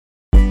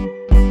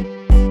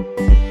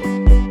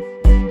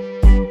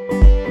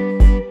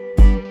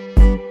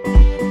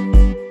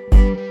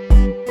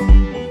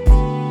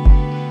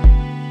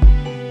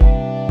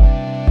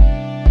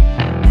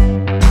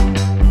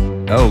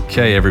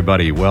Okay,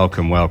 everybody,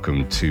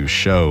 welcome to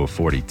show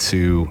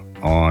 42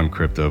 on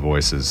Crypto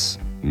Voices.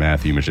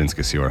 Matthew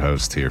Majinskis, your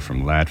host here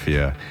from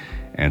Latvia.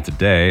 And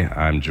today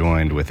I'm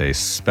joined with a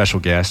special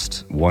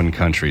guest, one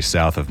country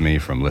south of me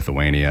from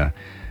Lithuania,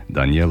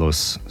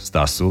 Danielos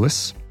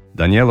Stasulis.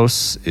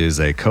 Danielos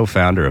is a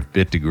co-founder of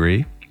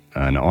BitDegree,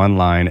 an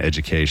online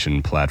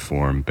education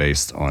platform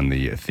based on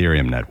the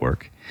Ethereum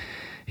network.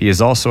 He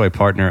is also a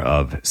partner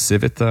of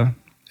Civita,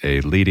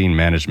 a leading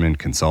management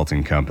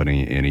consulting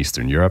company in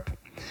Eastern Europe.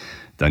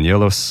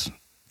 Danielos,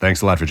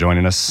 thanks a lot for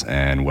joining us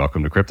and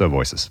welcome to Crypto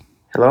Voices.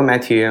 Hello,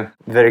 Matthew.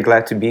 Very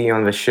glad to be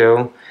on the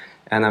show.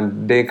 And I'm a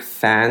big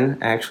fan,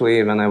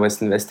 actually. When I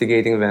was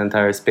investigating the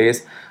entire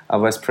space, I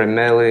was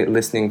primarily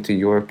listening to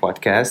your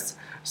podcasts.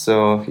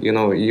 So,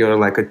 you're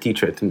like a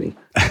teacher to me.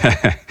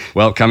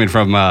 Well, coming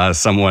from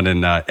someone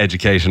in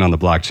education on the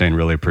blockchain,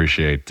 really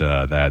appreciate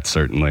that,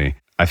 certainly.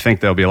 I think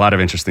there'll be a lot of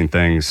interesting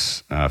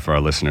things for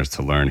our listeners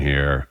to learn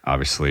here,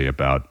 obviously,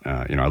 about,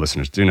 our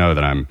listeners do know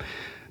that I'm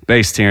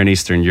based here in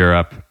Eastern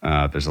Europe.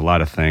 There's a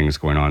lot of things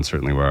going on,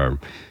 certainly, where our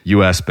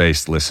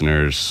US-based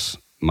listeners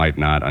might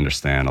not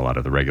understand a lot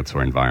of the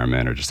regulatory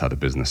environment or just how the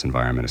business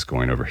environment is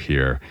going over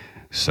here.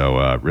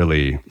 So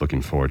really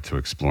looking forward to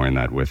exploring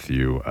that with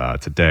you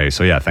today.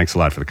 So yeah, thanks a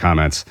lot for the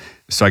comments.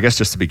 So I guess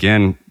just to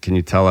begin, can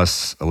you tell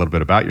us a little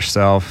bit about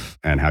yourself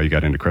and how you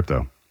got into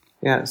crypto?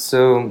 Yeah,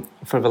 so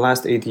for the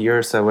last 8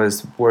 years, I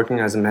was working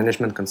as a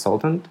management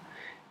consultant.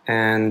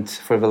 And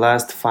for the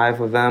last 5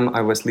 of them,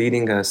 I was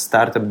leading a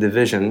startup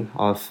division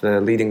of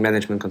a leading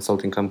management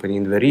consulting company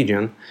in the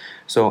region.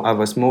 So I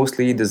was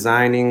mostly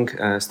designing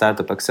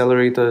startup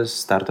accelerators,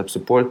 startup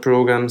support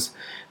programs,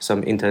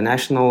 some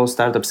international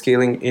startup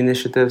scaling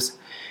initiatives.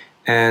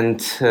 And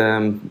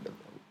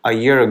a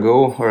year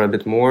ago or a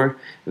bit more,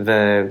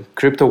 the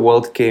crypto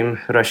world came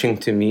rushing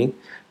to me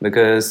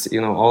because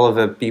all of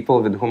the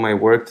people with whom I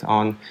worked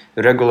on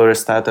a regular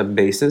startup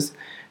basis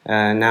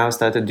now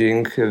started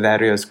doing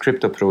various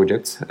crypto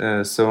projects.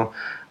 So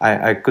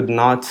I could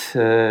not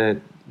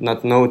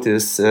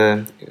notice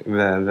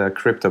the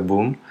crypto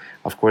boom.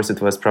 Of course, it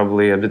was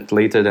probably a bit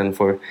later than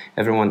for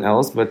everyone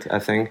else, but I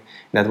think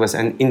that was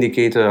an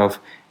indicator of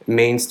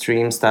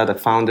mainstream startup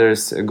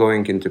founders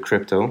going into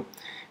crypto.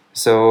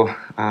 So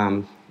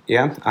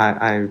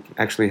I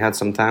actually had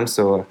some time,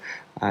 so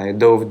I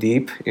dove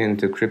deep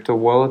into crypto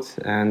world,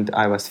 and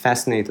I was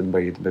fascinated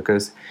by it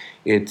because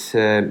it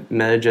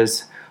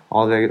merges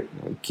all the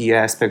key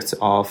aspects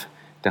of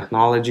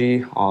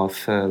technology,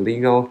 of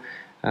legal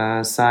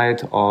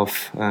side,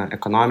 of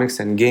economics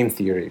and game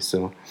theory.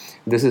 So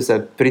this is a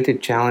pretty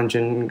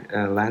challenging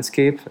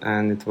landscape,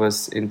 and it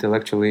was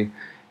intellectually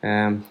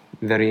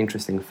very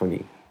interesting for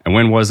me. And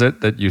when was it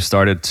that you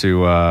started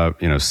to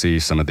see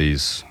some of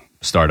these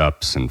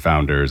startups and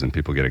founders and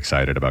people get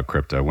excited about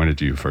crypto? When did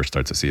you first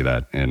start to see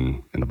that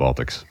in the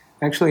Baltics?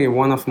 Actually,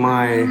 one of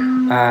my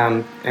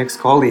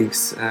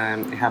ex-colleagues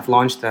have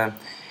launched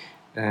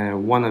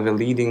one of the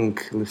leading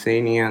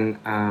Lithuanian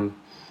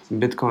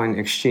Bitcoin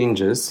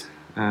exchanges,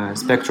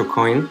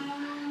 SpectroCoin.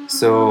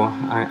 So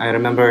I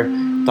remember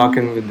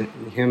talking with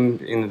him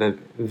in the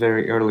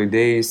very early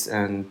days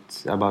and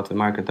about the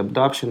market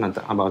adoption,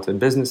 about the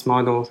business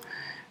model.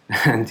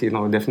 And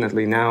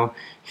definitely now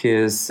he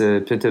is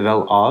pretty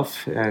well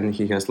off, and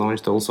he has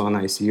launched also an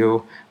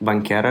ICO,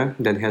 Bankera,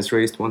 that has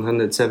raised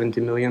 170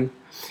 million.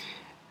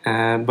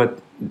 But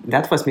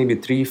that was maybe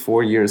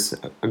 3-4 years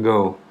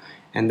ago.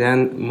 And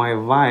then my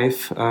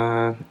wife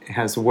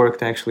has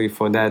worked actually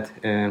for that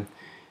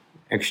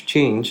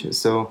exchange.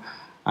 So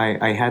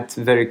I had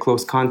very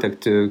close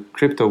contact to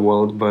crypto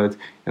world, but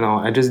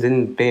I just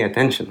didn't pay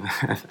attention,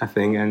 I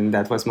think, and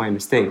that was my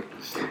mistake.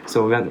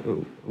 So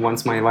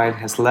once my wife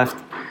has left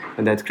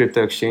that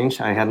crypto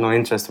exchange, I had no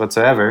interest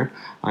whatsoever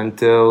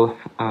until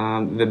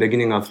the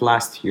beginning of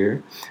last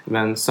year,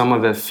 when some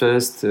of the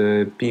first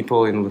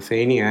people in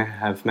Lithuania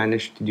have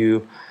managed to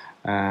do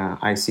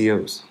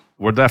ICOs.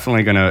 We're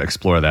definitely going to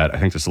explore that. I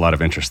think there's a lot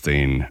of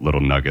interesting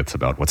little nuggets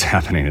about what's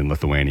happening in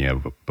Lithuania,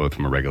 both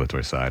from a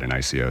regulatory side and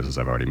ICOs, as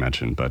I've already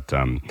mentioned. But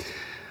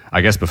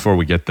I guess before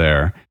we get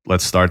there,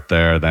 let's start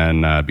there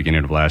then.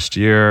 Beginning of last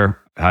year,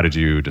 how did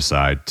you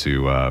decide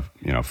to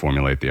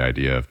formulate the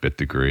idea of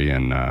BitDegree,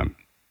 and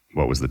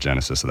what was the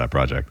genesis of that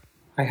project?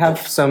 I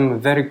have some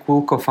very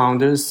cool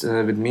co-founders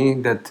with me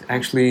that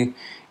actually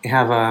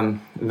have a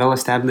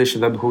well-established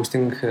web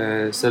hosting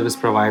service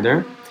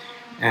provider.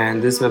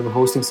 And this web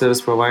hosting service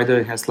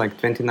provider has like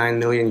 29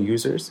 million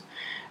users.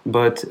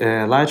 But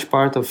a large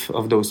part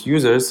of those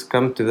users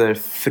come to their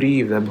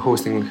free web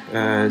hosting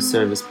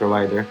service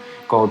provider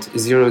called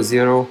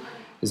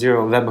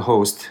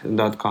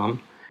 000webhost.com.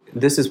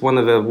 This is one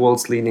of the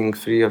world's leading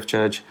free of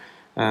charge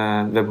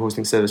web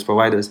hosting service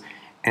providers.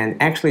 And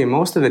actually,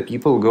 most of the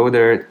people go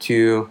there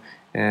to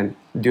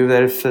do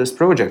their first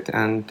project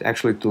and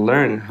actually to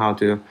learn how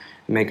to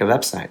make a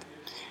website.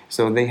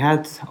 So they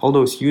had all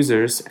those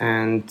users,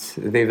 and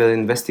they were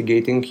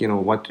investigating,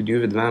 what to do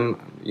with them,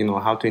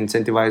 how to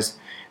incentivize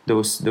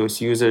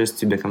those users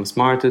to become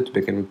smarter, to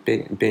become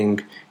paying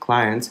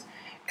clients.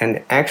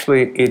 And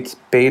actually, it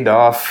paid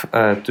off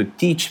to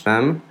teach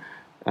them.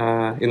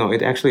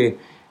 It actually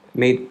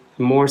made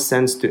more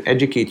sense to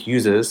educate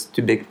users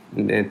to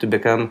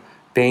become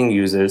paying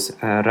users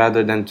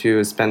rather than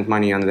to spend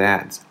money on the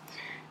ads.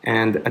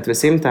 And at the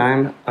same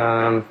time,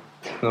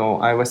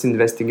 I was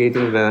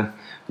investigating the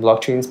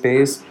blockchain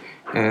space,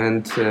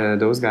 and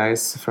those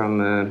guys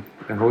from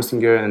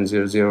Hostinger and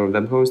 00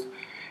 Webhost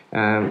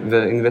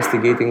were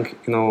investigating,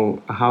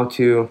 how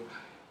to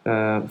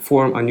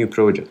form a new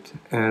project.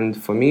 And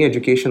for me,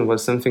 education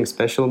was something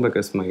special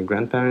because my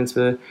grandparents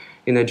were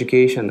in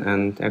education,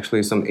 and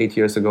actually some 8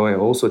 years ago I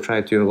also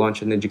tried to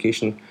launch an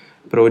education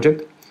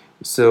project.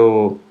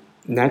 So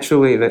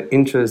naturally the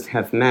interests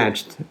have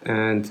matched,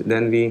 and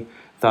then we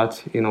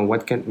thought,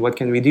 what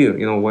can we do?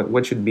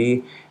 What should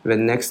be the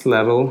next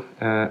level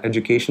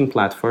education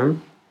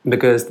platform?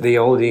 Because they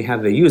already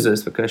have the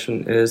users, the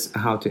question is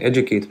how to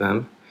educate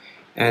them.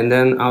 And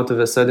then out of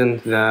a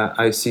sudden, the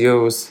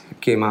ICOs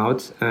came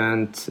out,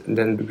 and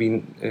then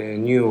we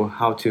knew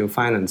how to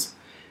finance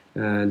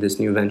this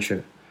new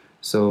venture.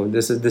 So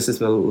this is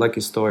the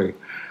lucky story.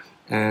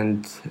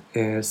 And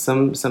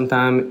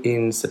sometime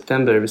in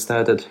September, we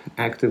started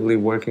actively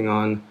working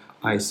on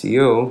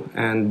ICO,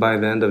 and by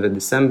the end of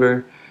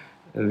December,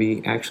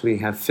 we actually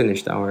have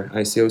finished our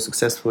ICO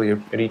successfully,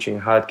 reaching a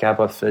hard cap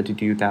of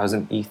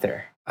 32,000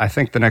 Ether. I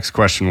think the next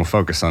question will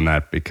focus on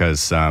that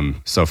because,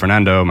 so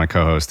Fernando, my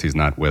co-host, he's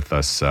not with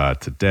us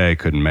today,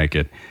 couldn't make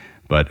it.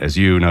 But as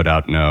you no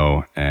doubt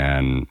know,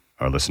 and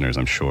our listeners,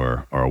 I'm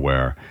sure, are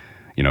aware,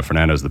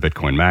 Fernando's the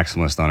Bitcoin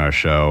maximalist on our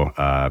show.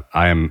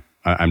 I'm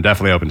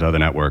definitely open to other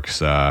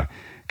networks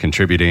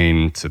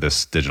contributing to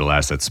this digital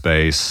asset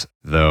space,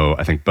 though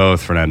I think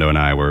both Fernando and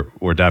I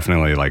were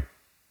definitely like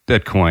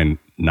Bitcoin,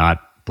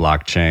 not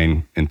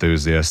blockchain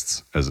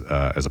enthusiasts,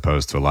 as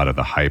opposed to a lot of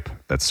the hype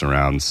that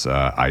surrounds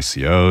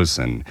ICOs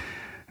and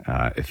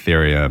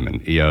Ethereum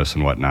and EOS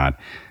and whatnot.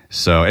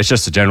 So it's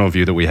just a general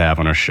view that we have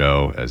on our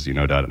show. As you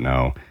no doubt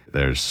know,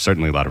 there's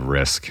certainly a lot of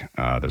risk.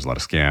 There's a lot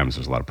of scams.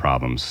 There's a lot of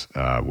problems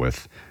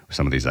with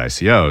some of these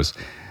ICOs.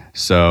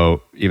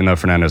 So even though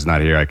Fernando's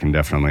not here, I can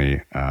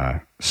definitely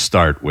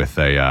start with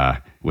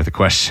a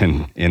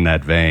question in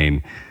that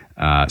vein.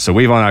 So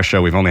on our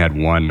show, we've only had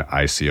one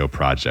ICO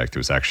project. It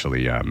was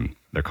actually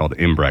they're called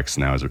Imbrex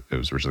now. It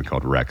was originally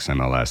called Rex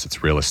MLS. It's a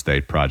real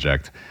estate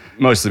project.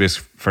 Mostly because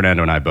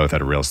Fernando and I both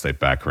had a real estate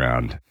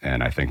background,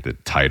 and I think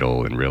that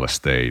title and real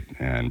estate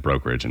and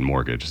brokerage and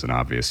mortgage is an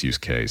obvious use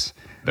case.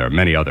 There are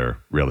many other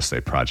real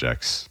estate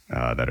projects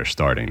that are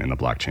starting in the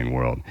blockchain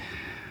world.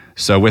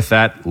 So with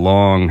that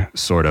long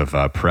sort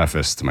of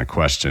preface to my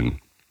question,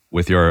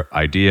 with your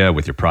idea,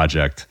 with your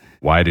project,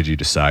 why did you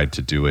decide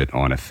to do it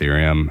on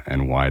Ethereum,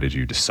 and why did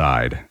you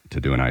decide to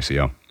do an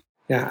ICO?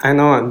 Yeah, I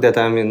know that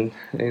I'm in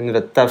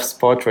the tough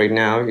spot right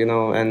now,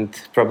 and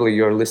probably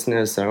your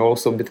listeners are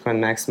also Bitcoin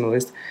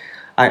maximalist.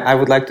 I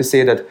would like to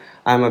say that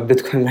I'm a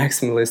Bitcoin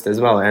maximalist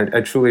as well.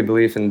 I truly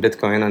believe in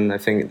Bitcoin, and I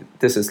think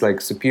this is like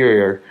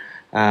superior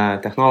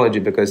technology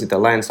because it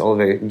aligns all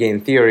the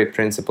game theory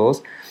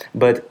principles.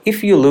 But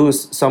if you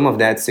lose some of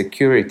that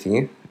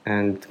security,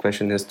 and the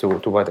question is to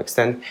what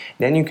extent,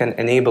 then you can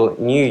enable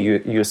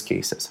new use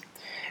cases.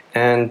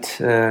 And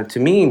to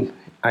me,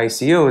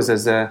 ICOs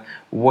as a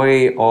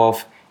way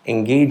of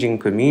engaging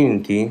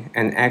community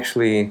and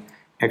actually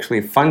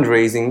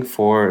fundraising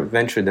for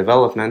venture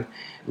development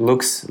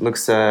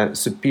looks a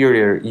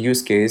superior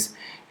use case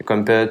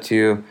compared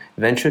to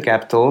venture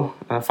capital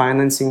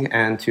financing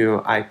and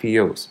to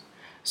IPOs.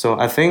 So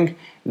I think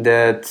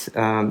that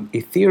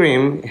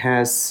Ethereum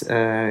has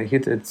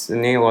hit its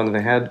nail on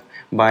the head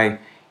by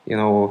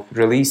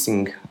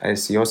releasing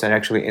ICOs and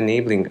actually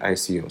enabling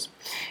ICOs.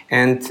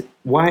 And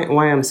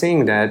why I'm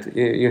saying that,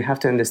 you have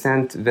to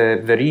understand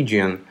the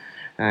region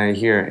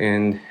here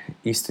in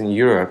Eastern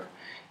Europe.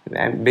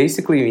 And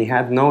basically, we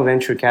had no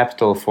venture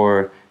capital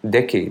for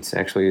decades.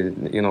 Actually,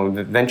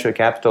 the venture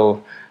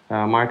capital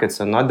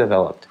markets are not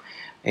developed.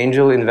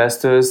 Angel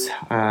investors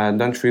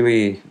don't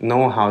really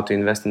know how to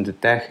invest into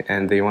tech,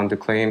 and they want to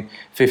claim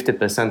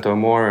 50% or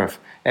more of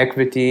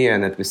equity,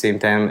 and at the same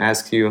time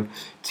ask you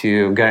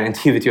to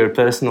guarantee with your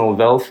personal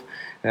wealth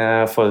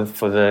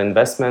for the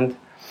investment.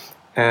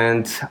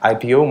 And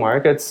IPO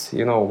markets,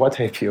 what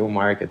IPO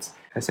markets?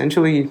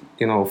 Essentially,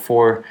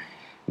 for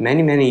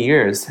many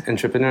years,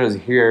 entrepreneurs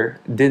here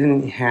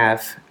didn't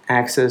have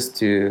access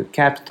to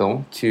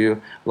capital to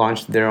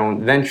launch their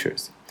own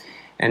ventures.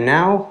 And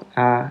now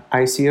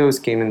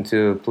ICOs came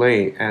into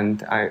play,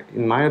 and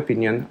in my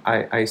opinion,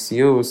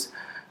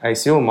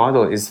 ICO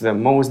model is the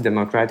most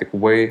democratic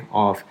way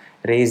of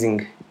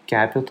raising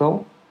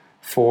capital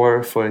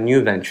for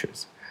new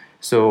ventures.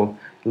 So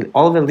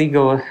all the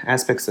legal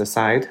aspects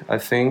aside, I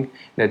think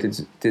that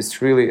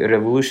it's really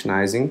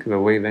revolutionizing the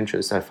way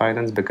ventures are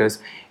financed because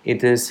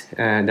it is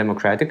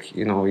democratic.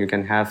 You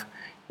can have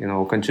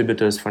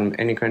contributors from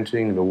any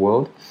country in the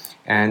world,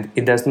 and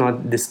it does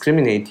not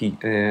discriminate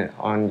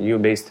on you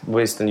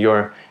based on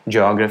your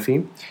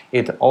geography.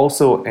 It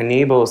also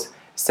enables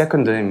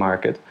secondary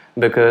market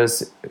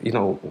because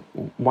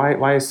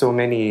why so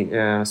many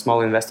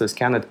small investors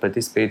cannot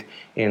participate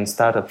in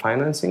startup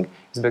financing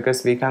is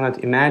because we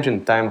cannot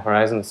imagine time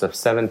horizons of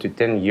 7 to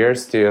 10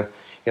 years to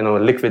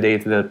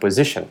liquidate their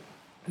position.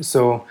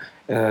 So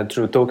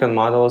through token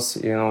models,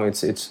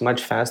 it's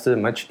much faster,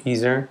 much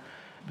easier.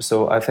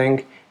 So I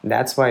think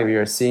that's why we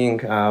are seeing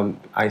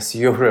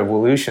ICO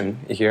revolution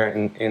here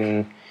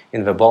in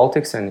the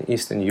Baltics and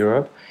Eastern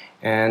Europe.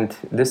 And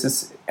this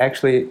is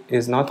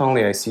not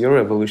only ICO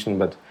revolution,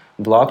 but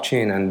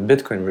blockchain and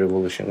Bitcoin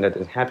revolution that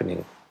is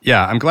happening.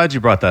 Yeah, I'm glad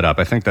you brought that up.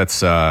 I think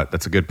that's a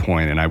good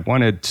point. And I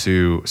wanted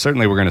to,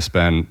 certainly we're going to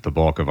spend the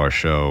bulk of our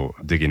show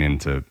digging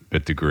into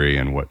BitDegree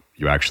and what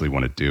you actually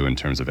want to do in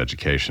terms of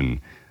education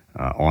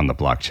on the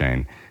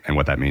blockchain and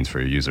what that means for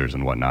your users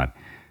and whatnot.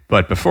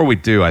 But before we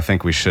do, I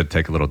think we should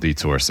take a little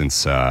detour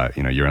since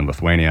you're in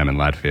Lithuania, I'm in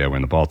Latvia, we're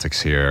in the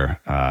Baltics here,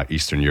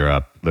 Eastern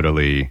Europe.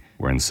 Literally,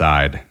 we're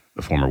inside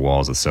the former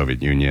walls of the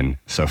Soviet Union.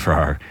 So for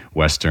our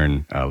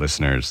Western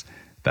listeners,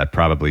 that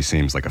probably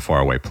seems like a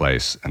faraway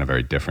place and a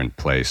very different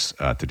place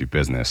to do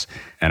business.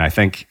 And I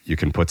think you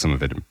can put some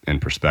of it in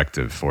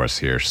perspective for us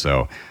here.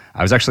 So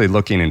I was actually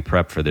looking in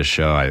prep for this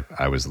show.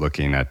 I was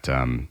looking at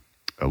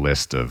a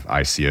list of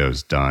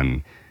ICOs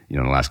done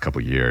in the last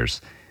couple of years.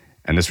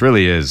 And this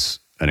really is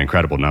an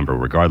incredible number,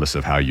 regardless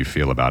of how you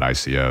feel about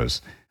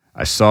ICOs.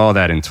 I saw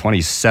that in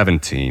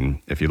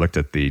 2017, if you looked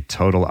at the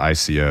total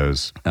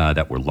ICOs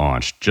that were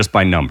launched, just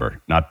by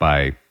number, not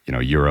by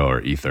euro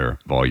or ether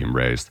volume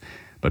raised,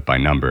 but by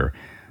number,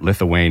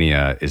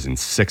 Lithuania is in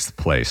 6th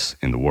place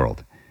in the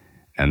world.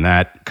 And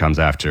that comes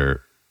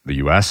after the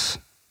US,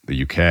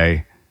 the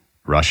UK,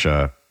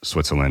 Russia,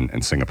 Switzerland,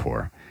 and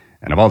Singapore.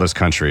 And of all those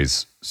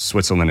countries,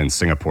 Switzerland and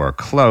Singapore are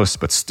close,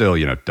 but still,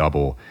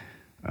 double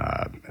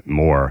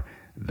more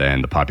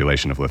than the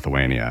population of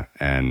Lithuania.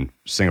 And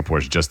Singapore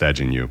is just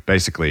edging you.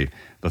 Basically,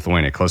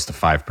 Lithuania close to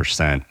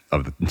 5%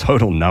 of the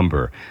total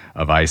number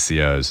of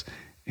ICOs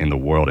in the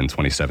world in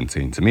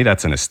 2017. To me,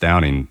 that's an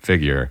astounding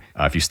figure.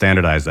 If you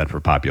standardize that for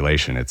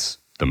population, it's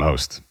the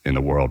most in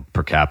the world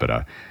per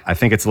capita. I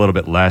think it's a little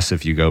bit less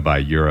if you go by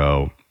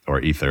euro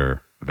or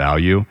ether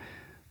value.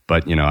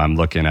 But, I'm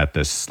looking at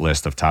this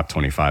list of top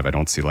 25. I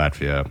don't see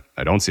Latvia.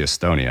 I don't see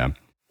Estonia.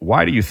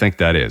 Why do you think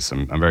that is?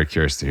 I'm very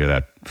curious to hear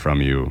that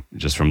from you.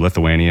 Just from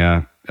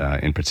Lithuania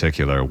in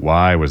particular,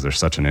 why was there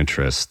such an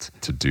interest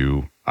to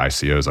do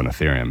ICOs on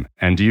Ethereum?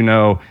 And do you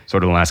know,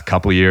 sort of in the last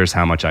couple of years,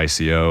 how much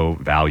ICO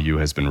value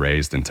has been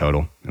raised in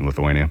total in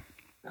Lithuania?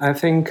 I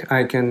think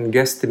I can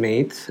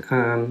guesstimate.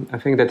 I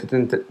think that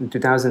in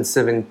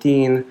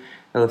 2017,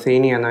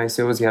 Lithuanian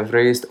ICOs have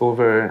raised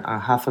over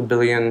 $500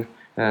 million.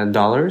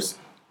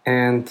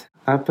 And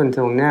up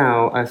until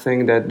now, I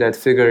think that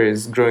figure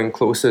is growing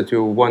closer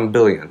to 1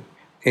 billion.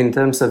 In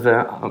terms of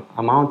the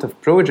amount of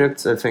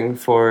projects, I think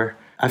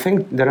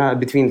there are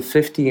between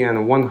 50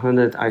 and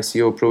 100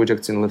 ICO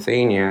projects in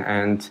Lithuania,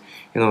 and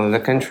the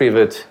country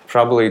with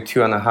probably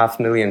 2.5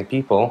 million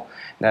people,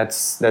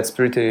 that's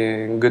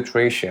pretty good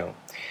ratio.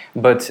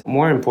 But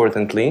more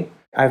importantly,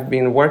 I've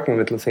been working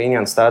with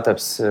Lithuanian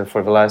startups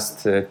for the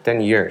last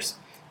 10 years,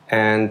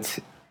 and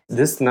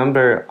this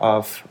number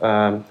of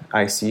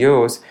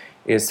ICOs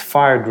is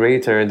far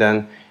greater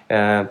than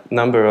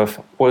number of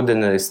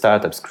ordinary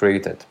startups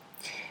created.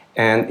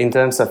 And in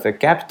terms of the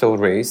capital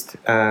raised,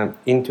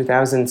 in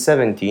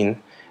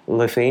 2017,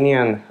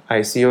 Lithuanian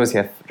ICOs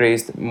have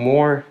raised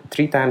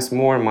 3 times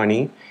more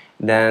money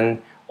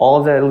than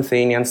all the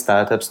Lithuanian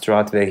startups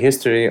throughout the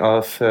history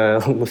of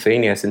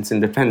Lithuania since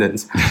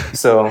independence.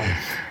 So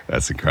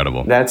that's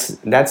incredible.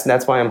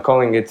 That's why I'm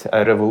calling it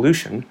a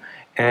revolution.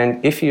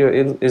 And if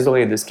you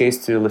isolate this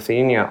case to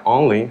Lithuania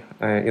only,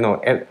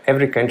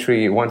 every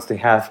country wants to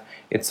have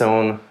its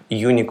own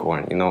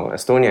unicorn.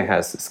 Estonia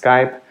has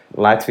Skype,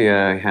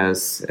 Latvia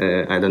has,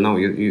 I don't know,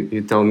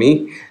 you tell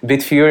me,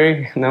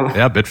 Bitfury, no?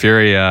 Yeah,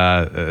 Bitfury,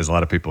 there's a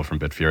lot of people from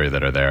Bitfury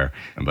that are there.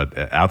 But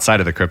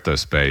outside of the crypto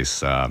space,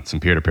 some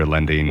peer-to-peer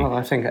lending. Well,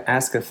 I think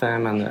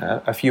Ask.fm and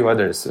a few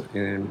others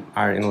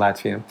are in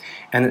Latvia.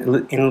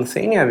 And in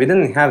Lithuania, we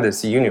didn't have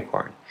this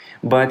unicorn.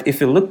 But if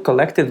you look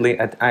collectively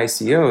at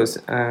ICOs,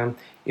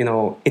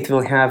 it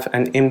will have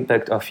an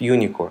impact of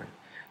unicorn.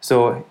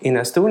 So in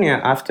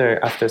Estonia, after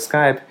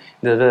Skype,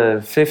 there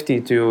were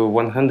 50 to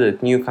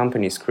 100 new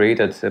companies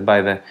created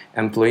by the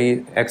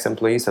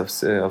ex-employees of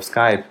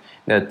Skype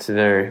that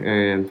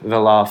were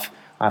well off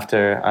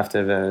after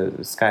the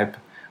Skype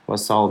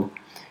was sold.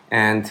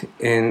 And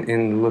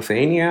in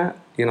Lithuania,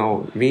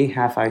 we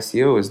have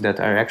ICOs that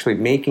are actually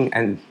making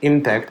an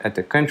impact at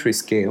the country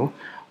scale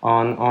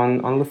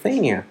on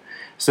Lithuania.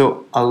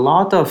 So a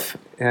lot of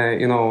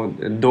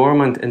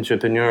dormant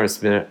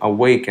entrepreneurs were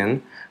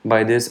awakened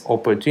by this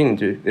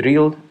opportunity,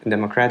 real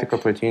democratic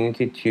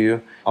opportunity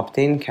to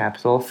obtain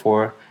capital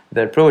for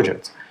their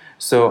projects.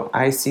 So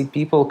I see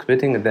people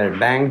quitting their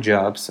bank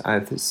jobs,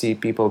 I see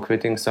people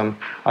quitting some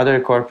other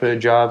corporate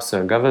jobs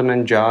or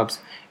government jobs,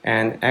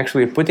 and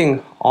actually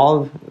putting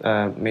all,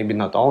 maybe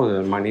not all of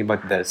their money,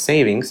 but their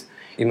savings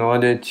in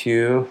order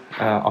to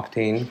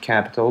obtain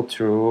capital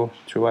through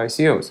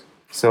ICOs.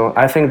 So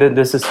I think that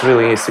this is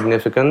really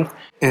significant,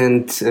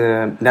 and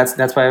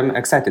that's why I'm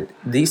excited.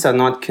 These are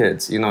not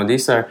kids,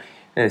 these are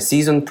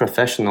seasoned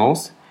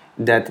professionals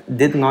that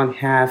did not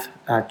have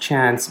a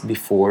chance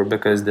before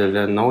because there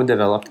were no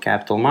developed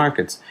capital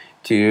markets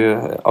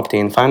to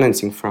obtain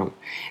financing from.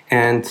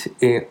 And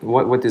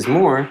what is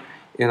more,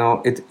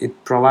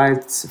 it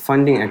provides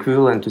funding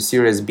equivalent to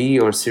Series B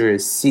or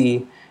Series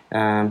C,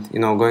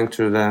 going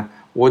through the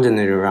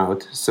ordinary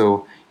route.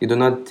 So you do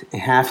not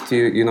have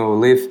to,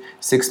 live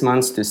 6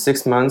 months to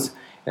 6 months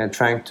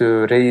trying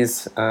to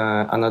raise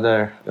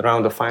another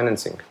round of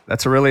financing.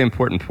 That's a really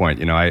important point.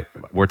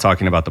 We're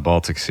talking about the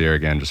Baltics here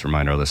again. Just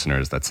remind our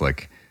listeners that's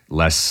like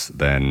less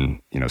than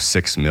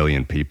 6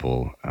 million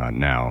people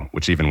now.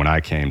 Which even when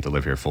I came to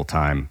live here full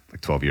time,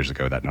 like 12 years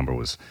ago, that number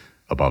was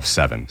above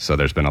 7. So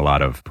there's been a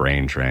lot of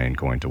brain drain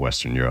going to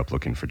Western Europe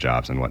looking for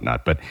jobs and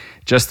whatnot. But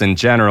just in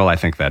general, I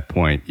think that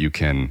point you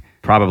can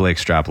probably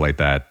extrapolate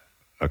that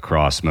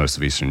across most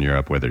of Eastern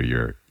Europe, whether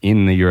you're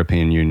in the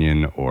European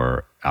Union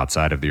or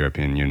outside of the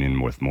European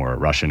Union with more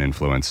Russian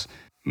influence.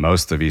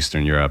 Most of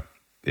Eastern Europe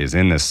is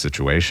in this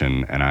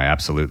situation, and I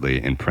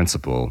absolutely, in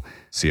principle,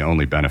 see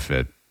only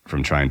benefit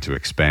from trying to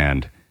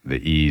expand the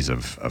ease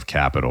of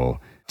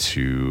capital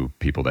to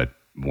people that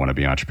want to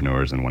be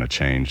entrepreneurs and want to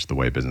change the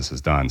way business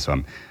is done. So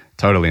I'm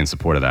totally in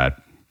support of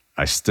that.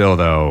 I still,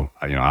 though,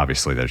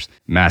 obviously there's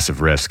massive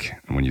risk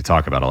when you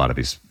talk about a lot of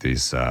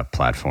these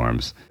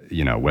platforms.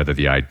 Whether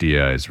the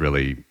idea is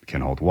really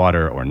can hold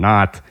water or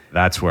not.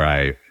 That's where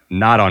I,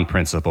 not on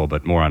principle,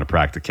 but more on a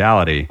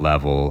practicality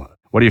level.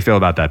 What do you feel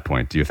about that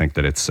point? Do you think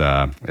that it's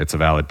a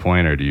valid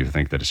point, or do you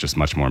think that it's just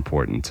much more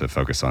important to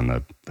focus on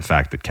the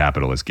fact that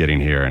capital is getting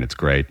here and it's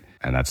great,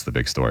 and that's the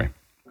big story?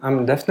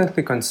 I'm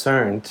definitely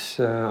concerned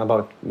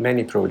about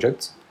many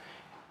projects.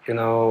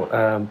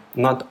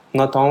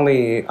 Not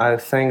only I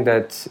think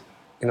that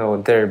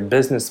their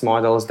business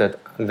models, that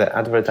the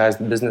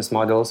advertised business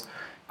models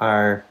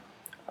are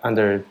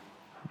under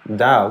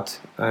doubt,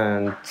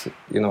 and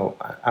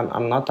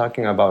I'm not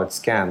talking about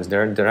scams.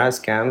 There are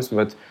scams,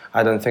 but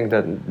I don't think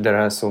that there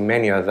are so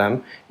many of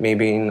them.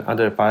 Maybe in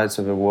other parts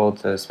of the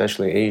world,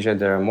 especially Asia,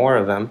 there are more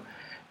of them.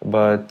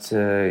 But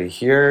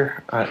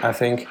here, I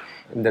think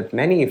that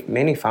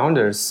many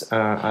founders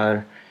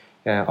are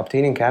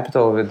obtaining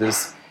capital with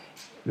this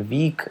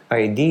weak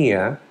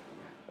idea,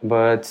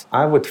 but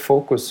I would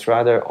focus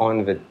rather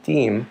on the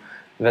team,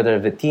 whether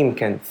the team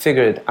can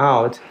figure it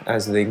out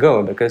as they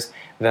go, because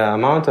the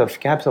amount of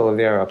capital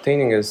they are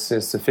obtaining is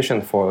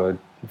sufficient for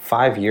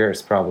 5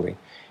 years probably,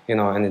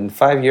 and in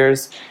 5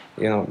 years,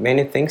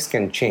 many things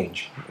can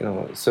change,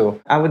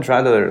 So I would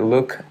rather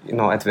look,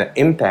 at the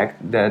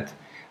impact that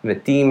the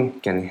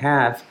team can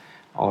have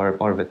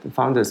or the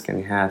founders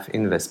can have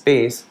in the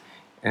space,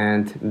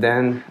 and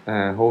then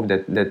hope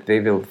that they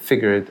will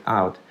figure it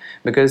out.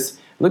 Because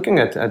looking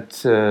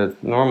at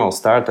normal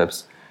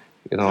startups,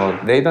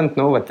 they don't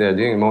know what they're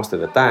doing most of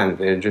the time.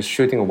 They're just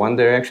shooting one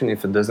direction.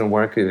 If it doesn't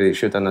work, they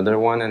shoot another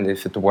one, and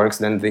if it works,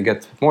 then they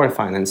get more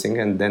financing,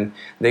 and then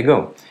they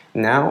go.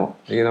 Now,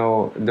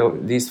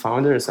 these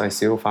founders,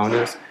 ICO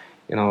founders,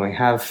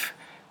 have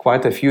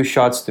quite a few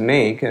shots to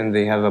make, and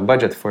they have a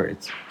budget for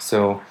it.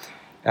 So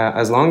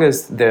as long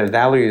as their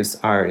values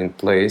are in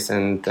place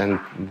and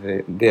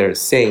they're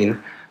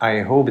sane, I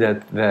hope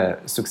that the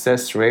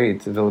success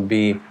rate will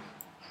be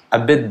a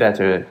bit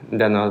better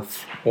than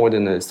of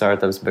ordinary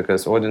startups,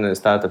 because ordinary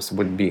startups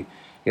would be,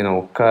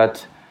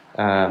 cut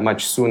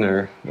much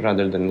sooner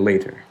rather than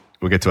later.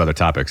 We'll get to other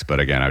topics, but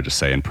again, I would just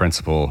say in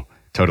principle,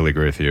 totally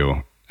agree with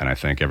you. And I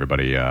think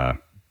everybody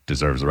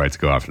deserves the right to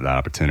go after that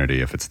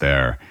opportunity if it's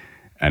there.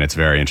 And it's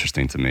very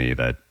interesting to me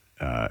that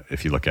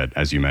if you look at,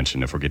 as you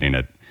mentioned, if we're getting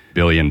at $1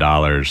 billion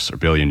or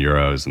billion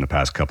euros in the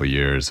past couple of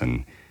years,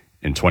 and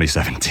in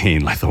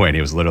 2017,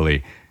 Lithuania was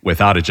literally,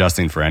 without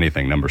adjusting for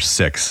anything, number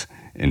 6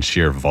 in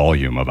sheer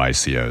volume of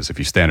ICOs. If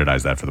you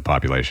standardize that for the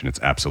population, it's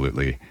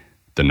absolutely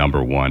the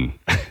number 1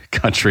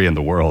 country in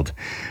the world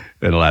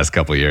in the last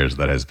couple of years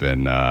that has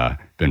been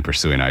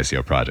pursuing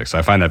ICO projects. So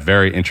I find that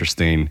very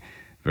interesting,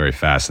 very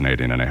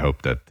fascinating, and I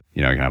hope that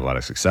you can have a lot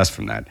of success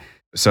from that.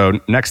 So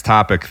next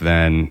topic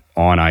then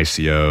on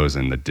ICOs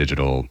and the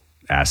digital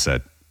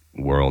asset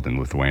world in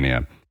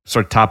Lithuania,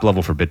 sort of top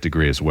level for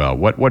BitDegree as well.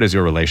 What is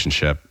your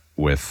relationship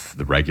with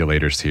the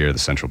regulators here, the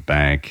central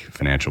bank,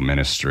 financial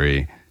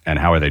ministry, and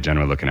how are they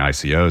generally looking at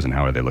ICOs and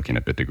how are they looking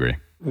at BitDegree?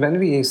 When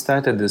we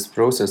started this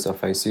process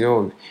of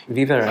ICO,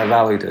 we were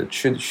evaluating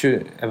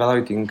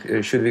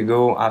should we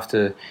go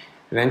after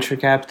venture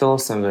capital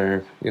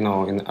somewhere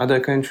in other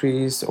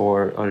countries,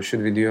 or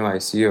should we do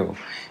ICO?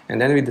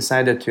 And then we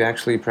decided to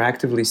actually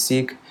proactively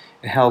seek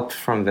help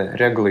from the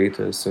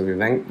regulators. So we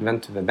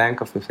went to the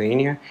Bank of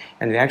Lithuania,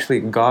 and we actually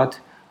got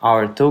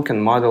our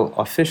token model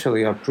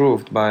officially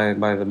approved by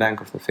the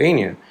Bank of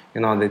Lithuania.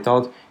 They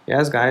told,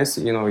 yes, guys,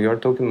 your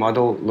token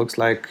model looks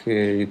like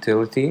a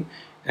utility,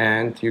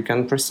 and you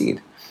can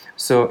proceed.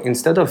 So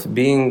instead of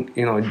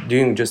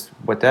doing just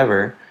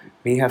whatever,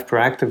 we have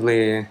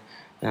proactively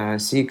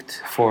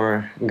sought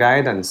for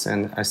guidance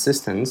and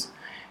assistance.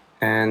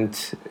 And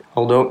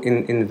although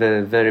in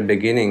the very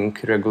beginning,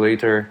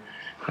 regulator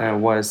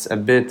was a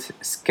bit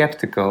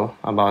skeptical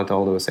about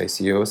all those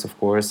ICOs, of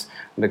course,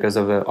 because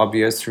of the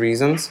obvious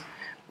reasons.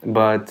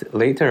 But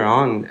later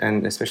on,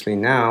 and especially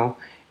now,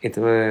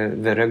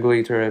 the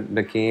regulator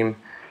became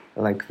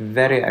like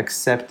very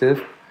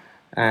acceptive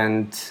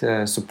and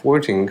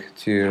supporting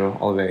to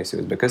all the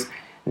ICOs, because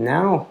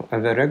now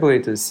the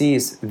regulator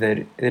sees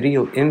the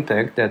real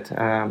impact that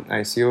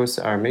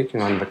ICOs are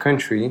making on the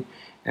country,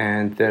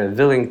 and they're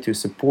willing to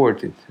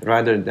support it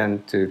rather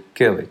than to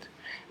kill it,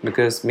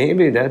 because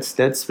maybe that's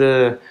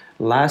the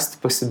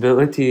last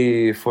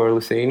possibility for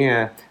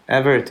Lithuania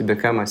ever to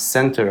become a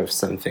center of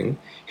something,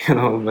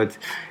 But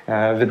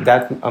with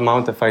that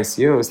amount of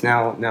ICOs,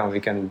 now we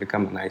can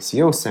become an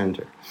ICO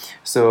center.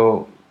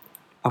 So,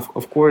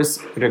 of course,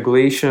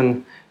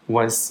 regulation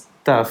was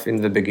tough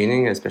in the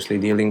beginning, especially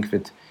dealing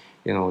with,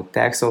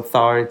 tax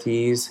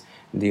authorities,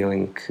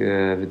 dealing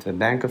with the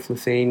Bank of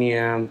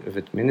Lithuania,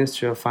 with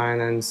Ministry of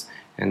Finance,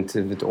 and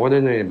with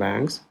ordinary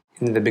banks.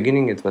 In the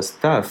beginning, it was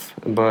tough,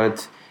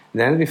 but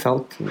then we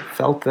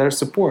felt their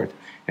support.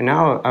 And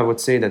now I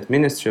would say that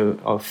Ministry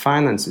of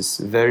Finance is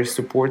very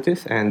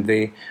supportive, and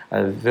they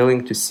are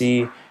willing to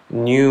see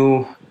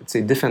new, let's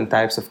say, different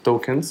types of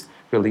tokens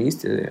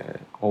released,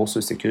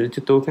 also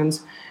security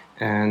tokens.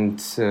 And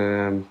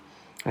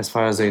as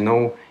far as I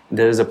know,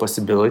 there is a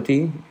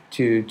possibility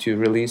to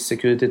release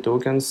security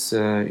tokens,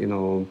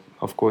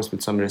 of course,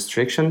 with some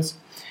restrictions.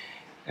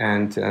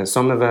 And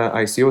some of the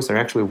ICOs are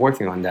actually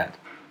working on that.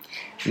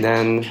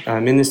 Then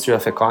Ministry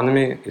of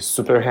Economy is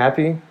super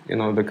happy,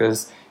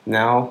 because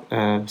now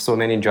so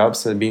many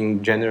jobs are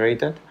being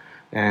generated,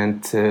 and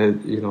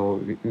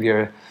we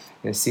are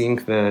seeing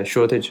the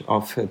shortage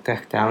of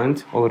tech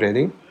talent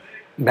already.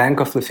 Bank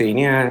of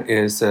Lithuania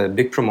is a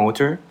big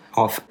promoter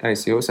of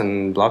ICOs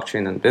and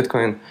blockchain and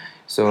Bitcoin,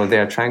 so they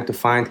are trying to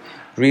find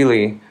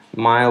really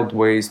mild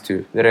ways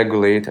to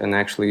regulate and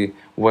actually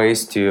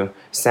ways to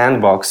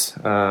sandbox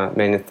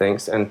many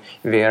things. And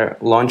we are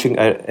launching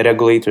a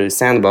regulatory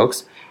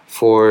sandbox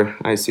for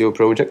ICO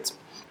projects.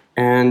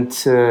 And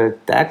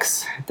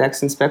tax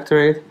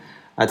inspectorate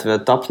at the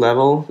top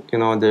level,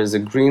 there's a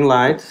green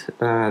light.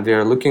 They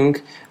are looking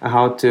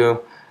how to,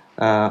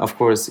 of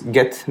course,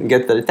 get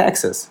their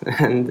taxes,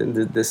 and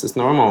this is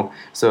normal.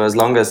 So as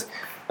long as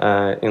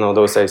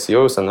those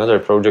ICOs and other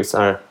projects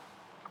are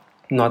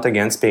not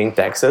against paying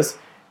taxes,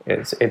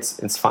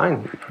 it's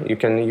fine. You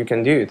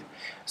can do it.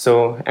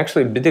 So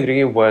actually,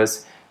 BitDegree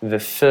was the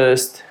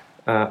first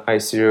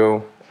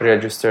ICO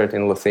registered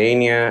in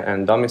Lithuania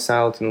and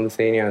domiciled in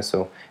Lithuania.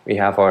 So we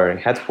have our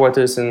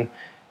headquarters in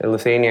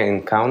Lithuania,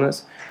 in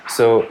Kaunas.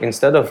 So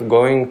instead of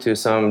going to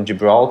some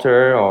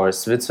Gibraltar or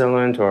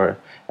Switzerland or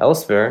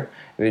elsewhere,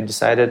 we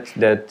decided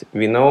that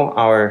we know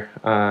our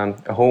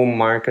home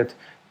market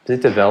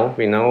pretty well.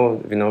 We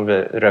know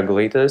the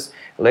regulators.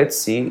 Let's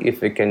see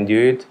if we can do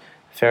it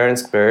fair and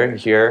square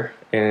here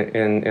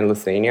in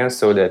Lithuania,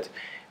 so that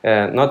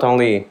not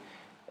only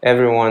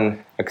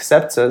everyone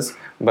accepts us,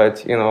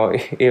 but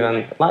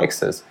even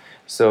likes us.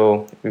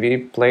 So we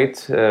played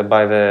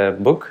by the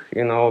book.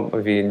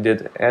 We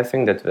did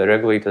everything that the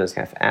regulators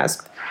have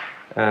asked,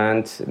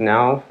 and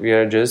now we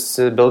are just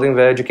building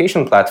the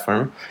education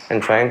platform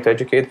and trying to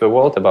educate the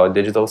world about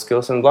digital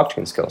skills and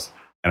blockchain skills.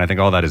 And I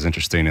think all that is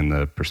interesting in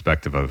the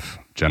perspective of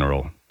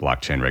general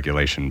blockchain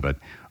regulation. But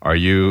are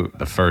you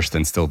the first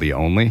and still the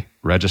only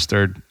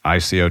registered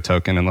ICO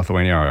token in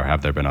Lithuania, or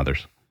have there been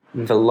others?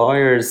 The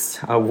lawyers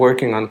are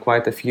working on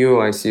quite a few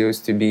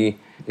ICOs to be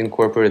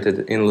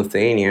incorporated in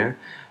Lithuania,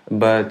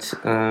 but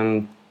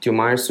to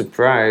my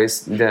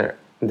surprise,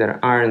 there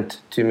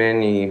aren't too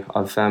many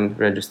of them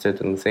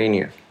registered in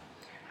Lithuania.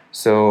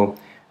 So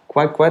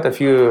quite a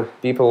few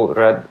people,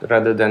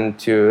 rather than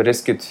to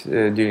risk it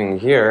doing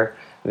here,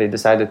 they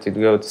decided to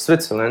go to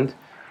Switzerland.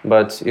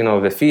 But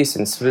the fees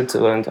in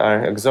Switzerland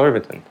are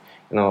exorbitant.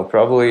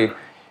 Probably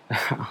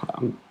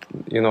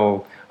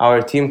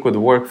our team could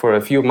work for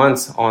a few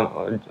months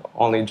on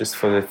only just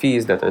for the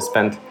fees that are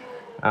spent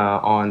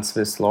on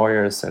Swiss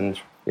lawyers and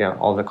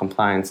all the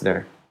compliance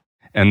there.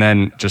 And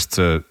then just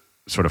to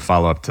sort of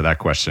follow up to that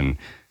question,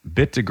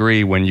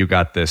 BitDegree, when you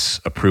got this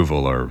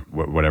approval, or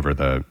whatever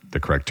the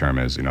correct term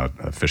is,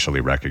 officially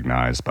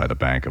recognized by the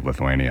Bank of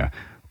Lithuania,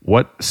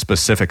 what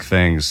specific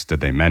things did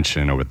they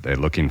mention, or were they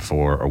looking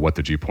for, or what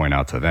did you point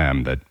out to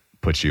them that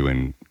put you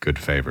in good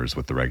favors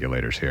with the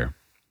regulators here?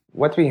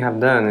 What we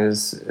have done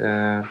is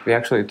we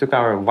actually took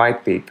our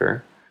white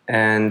paper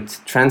and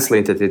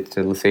translated it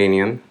to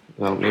Lithuanian.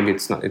 Well, maybe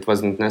it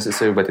wasn't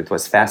necessary, but it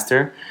was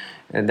faster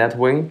that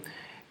way.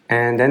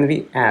 And then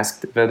we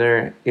asked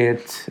whether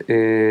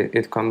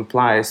it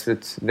complies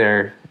with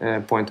their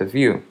point of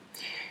view.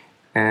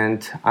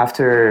 And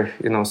after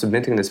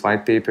submitting this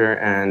white paper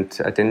and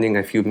attending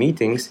a few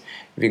meetings,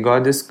 we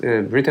got this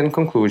written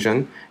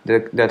conclusion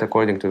that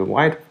according to the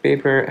white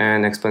paper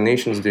and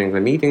explanations during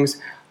the meetings,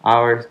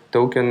 our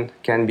token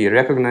can be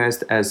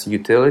recognized as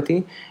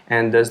utility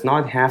and does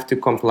not have to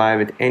comply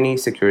with any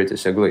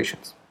securities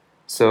regulations.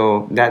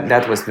 So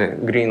that was the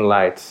green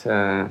light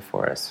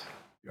for us.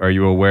 Are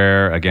you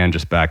aware, again,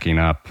 just backing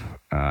up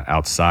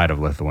outside of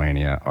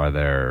Lithuania, are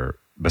there,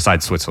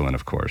 besides Switzerland,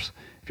 of course,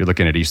 if you're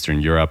looking at Eastern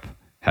Europe,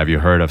 have you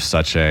heard of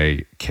such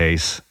a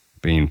case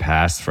being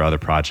passed for other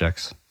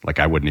projects? Like,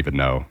 I wouldn't even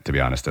know, to be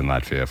honest, in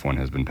Latvia if one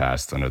has been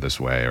passed under this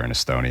way, or in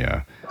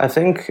Estonia. I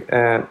think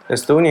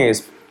Estonia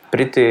is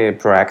pretty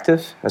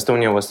proactive.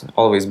 Estonia was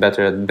always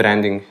better at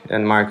branding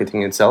and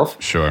marketing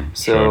itself. Sure.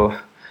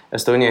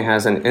 Estonia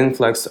has an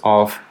influx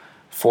of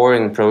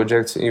foreign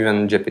projects.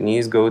 Even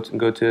Japanese go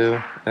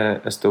to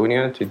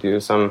Estonia to do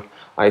some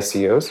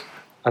ICOs.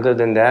 Other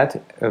than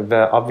that,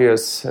 the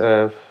obvious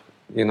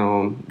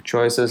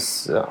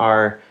choices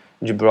are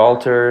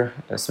Gibraltar,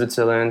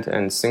 Switzerland,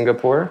 and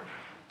Singapore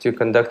to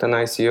conduct an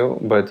ICO.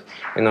 But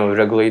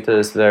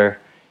regulators, they're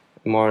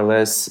more or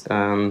less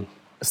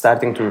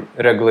starting to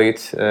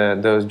regulate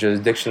those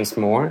jurisdictions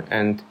more,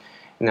 and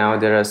now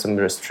there are some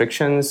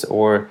restrictions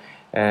or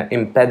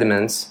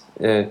impediments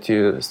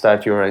to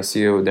start your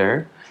ICO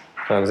there.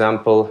 For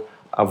example,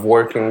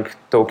 already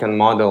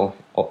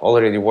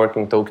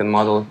working token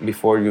model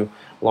before you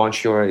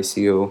launch your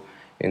ICO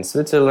in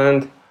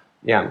Switzerland,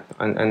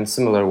 and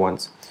similar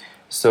ones.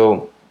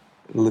 So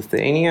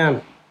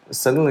Lithuania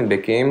suddenly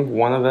became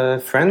one of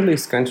the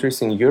friendliest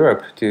countries in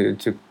Europe to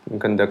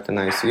conduct an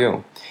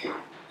ICO.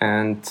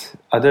 And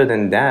other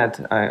than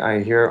that, I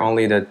hear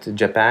only that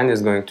Japan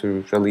is going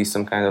to release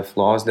some kind of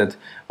laws that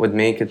would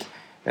make it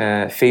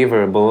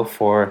favorable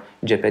for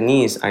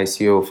Japanese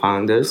ICO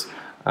founders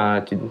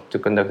to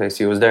conduct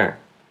ICOs there.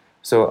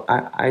 So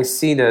I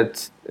see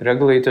that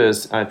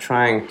regulators are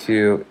trying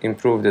to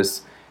improve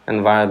this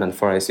environment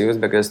for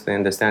ICOs because they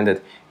understand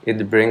that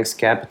it brings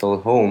capital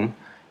home,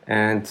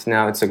 and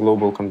now it's a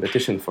global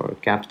competition for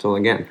capital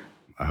again.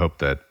 I hope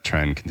that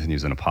trend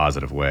continues in a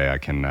positive way. I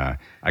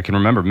can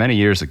remember many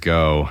years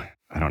ago,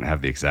 I don't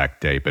have the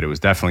exact date, but it was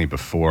definitely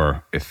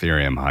before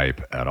Ethereum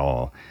hype at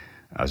all.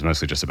 It was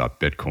mostly just about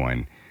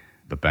Bitcoin.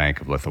 The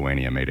Bank of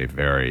Lithuania made a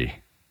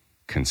very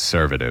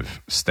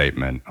conservative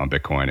statement on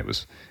Bitcoin. It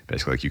was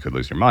basically like, you could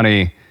lose your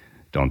money,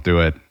 don't do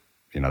it.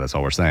 That's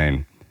all we're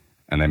saying.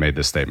 And they made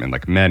this statement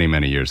like many,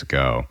 many years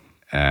ago.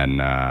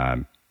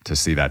 And to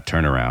see that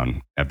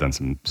turnaround, I've done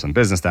some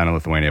business down in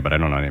Lithuania, but I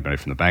don't know anybody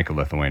from the Bank of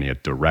Lithuania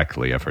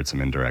directly. I've heard some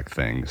indirect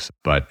things,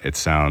 but it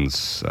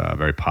sounds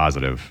very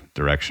positive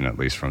direction, at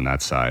least from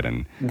that side.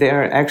 And they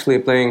are actually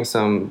playing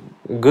some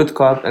good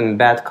cop and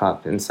bad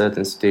cop in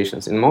certain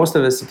situations. In most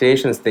of the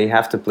situations, they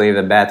have to play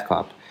the bad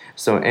cop.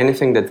 So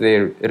anything that they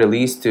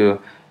release to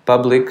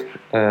public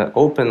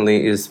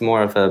openly is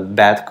more of a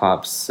bad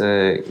cops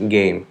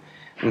game.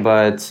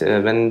 But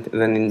when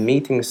in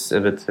meetings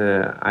with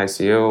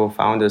ICO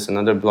founders and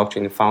other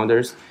blockchain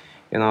founders,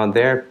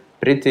 they're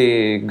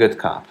pretty good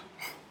cop.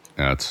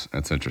 Yeah,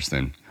 that's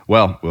interesting.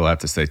 Well, we'll have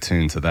to stay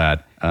tuned to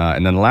that.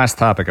 And then the last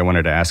topic I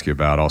wanted to ask you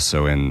about,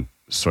 also in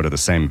sort of the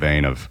same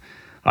vein of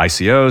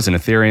ICOs and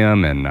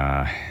Ethereum and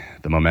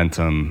the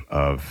momentum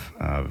of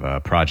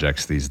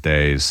projects these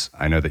days.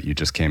 I know that you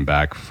just came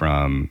back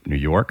from New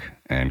York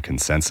and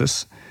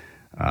Consensus.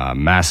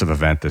 Massive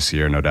event this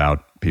year, no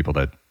doubt. People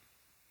that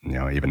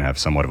even have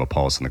somewhat of a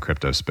pulse in the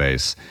crypto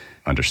space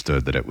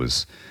understood that it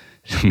was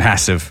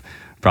massive.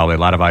 Probably a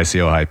lot of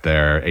ICO hype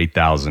there,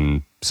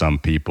 8,000 some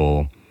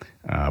people.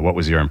 What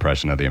was your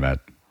impression of the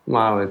event?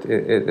 Wow,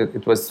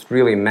 it was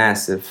really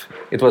massive.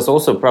 It was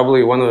also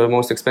probably one of the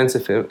most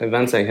expensive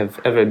events I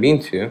have ever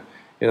been to.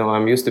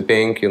 I'm used to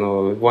paying,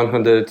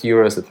 100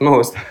 euros at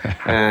most,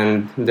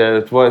 and there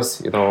it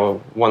was,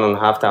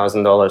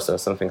 $1,500 or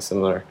something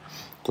similar,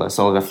 plus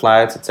all the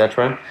flights,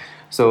 etc.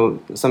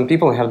 So some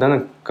people have done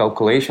a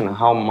calculation of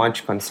how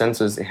much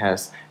Consensus it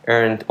has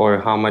earned or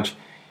how much,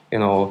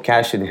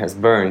 cash it has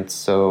burned.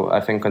 So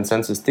I think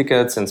Consensus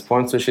tickets and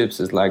sponsorships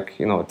is like,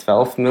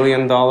 $12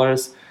 million.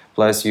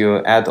 Plus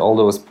you add all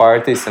those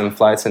parties and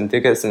flights and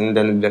tickets, and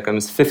then it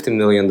becomes $50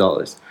 million.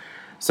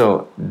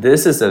 So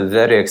this is a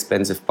very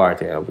expensive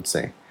party, I would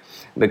say,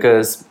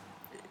 because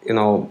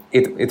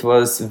it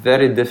was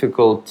very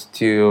difficult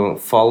to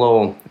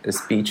follow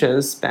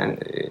speeches,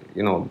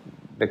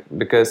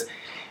 because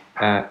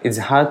it's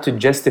hard to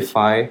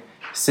justify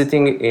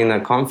sitting in a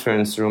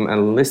conference room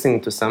and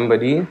listening to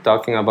somebody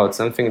talking about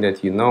something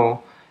that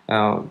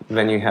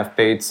when you have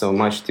paid so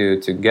much to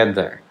get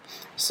there.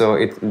 So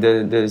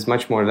there's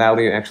much more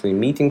value actually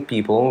meeting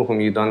people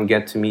whom you don't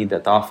get to meet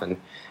that often.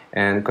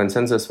 And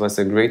Consensus was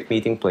a great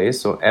meeting place,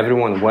 so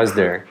everyone was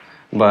there.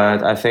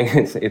 But I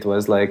think it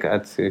was like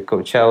at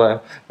Coachella,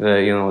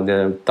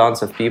 there are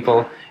tons of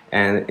people,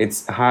 and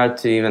it's hard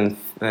to even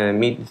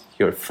meet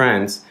your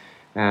friends.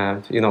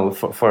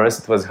 For us,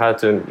 it was hard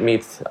to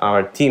meet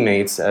our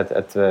teammates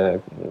at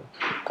the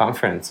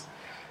conference.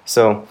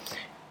 So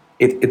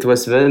it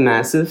was very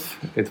massive.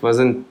 It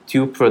wasn't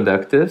too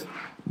productive,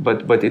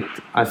 but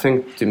I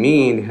think to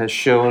me it has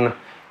shown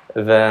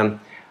the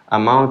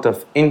amount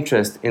of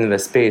interest in the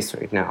space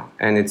right now,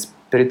 and it's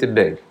pretty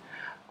big.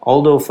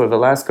 Although for the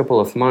last couple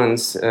of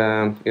months,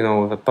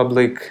 the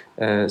public,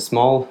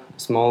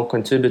 small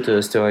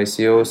contributors to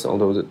ICOs,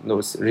 although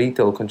those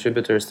retail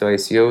contributors to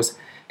ICOs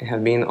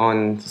have been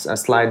on a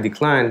slight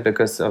decline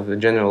because of the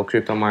general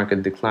crypto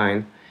market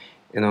decline.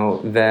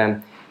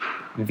 The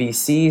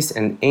VCs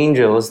and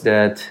angels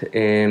that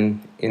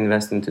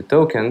invest into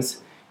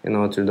tokens,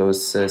 through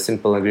those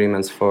simple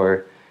agreements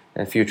for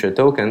future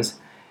tokens,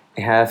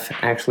 have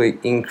actually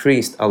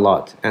increased a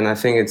lot. And I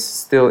think it's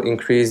still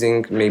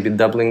increasing, maybe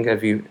doubling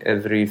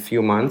every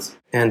few months.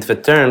 And the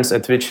terms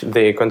at which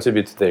they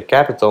contribute to their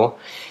capital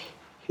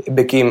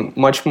became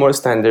much more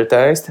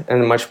standardized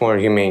and much more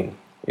humane.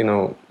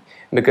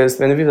 Because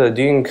when we were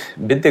doing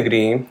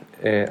BitDegree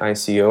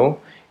ICO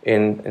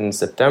in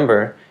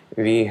September,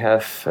 we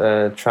have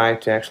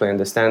tried to actually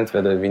understand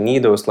whether we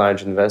need those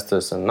large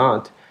investors or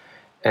not.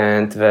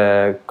 And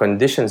the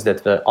conditions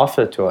that were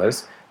offered to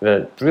us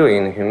were really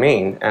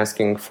inhumane,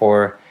 asking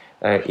for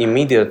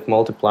immediate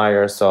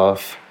multipliers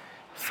of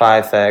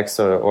 5x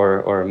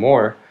or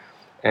more.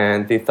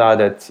 And we thought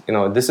that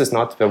this is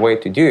not the way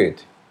to do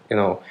it.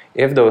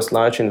 If those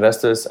large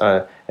investors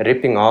are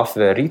ripping off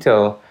the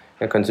retail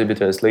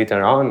contributors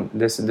later on,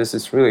 this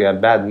is really a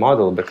bad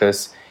model,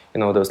 because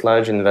those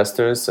large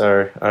investors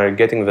are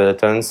getting the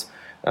returns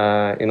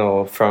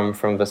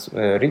from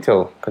the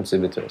retail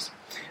contributors.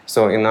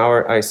 So in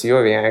our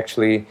ICO, we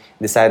actually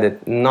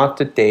decided not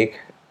to take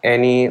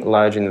any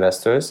large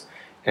investors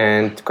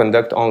and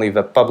conduct only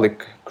the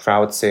public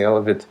crowd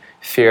sale with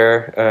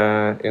fair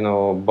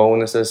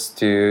bonuses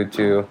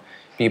to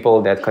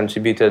people that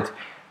contributed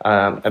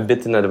a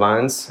bit in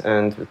advance,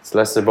 and it's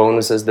lesser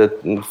bonuses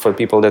for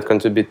people that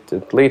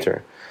contributed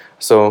later.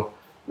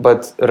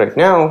 But right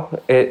now,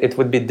 it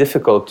would be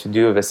difficult to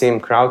do the same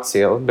crowd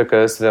sale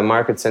because the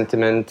market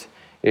sentiment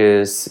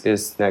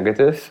is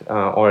negative,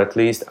 or at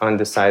least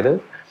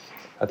undecided,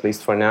 at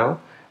least for now.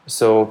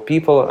 So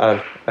people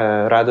are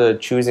rather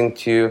choosing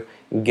to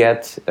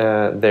get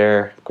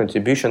their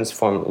contributions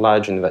from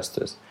large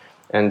investors.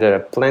 And there are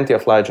plenty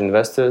of large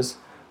investors.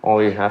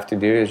 All you have to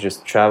do is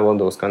just travel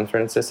those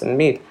conferences and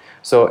meet.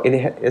 So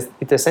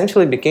it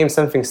essentially became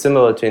something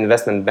similar to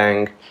investment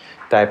bank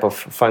type of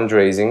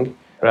fundraising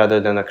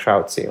rather than a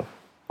crowd sale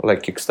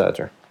like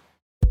Kickstarter.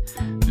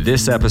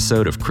 This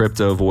episode of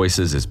Crypto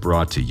Voices is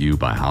brought to you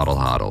by HODL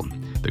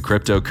HODL, the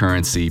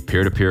cryptocurrency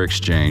peer-to-peer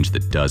exchange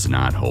that does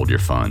not hold your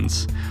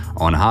funds.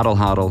 On HODL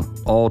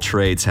HODL, all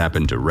trades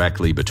happen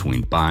directly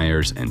between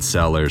buyers and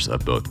sellers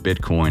of both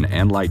Bitcoin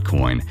and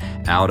Litecoin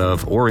out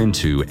of or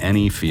into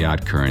any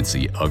fiat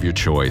currency of your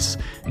choice,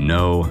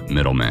 no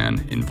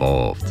middleman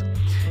involved.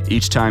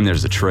 Each time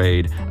there's a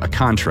trade, a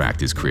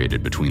contract is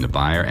created between the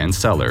buyer and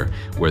seller,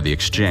 where the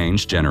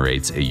exchange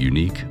generates a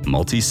unique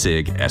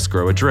multi-sig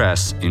escrow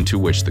address into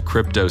which the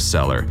crypto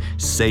seller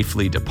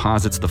safely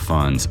deposits the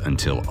funds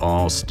until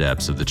all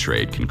steps of the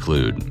trade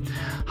conclude.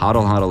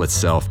 HODL HODL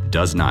itself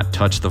does not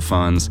touch the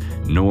funds,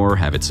 nor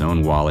have its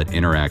own wallet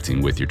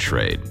interacting with your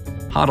trade.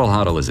 HODL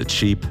HODL is a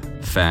cheap,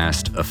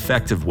 fast,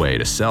 effective way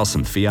to sell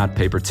some fiat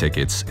paper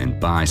tickets and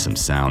buy some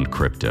sound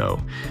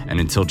crypto. And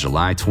until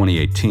July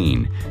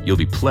 2018, you'll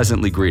be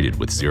pleasantly greeted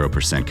with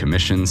 0%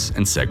 commissions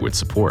and SegWit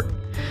support.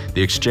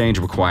 The exchange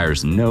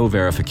requires no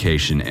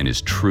verification and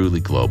is truly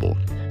global.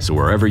 So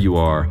wherever you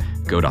are,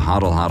 go to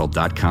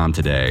hodlhodl.com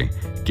today,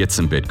 get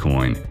some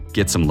Bitcoin,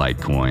 get some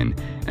Litecoin,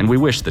 and we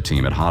wish the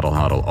team at HODL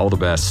HODL all the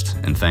best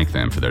and thank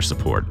them for their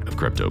support of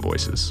Crypto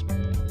Voices.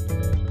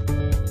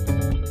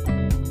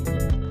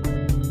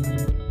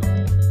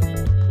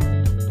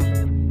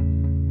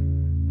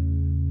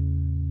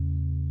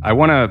 I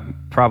want to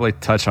probably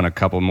touch on a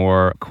couple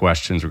more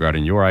questions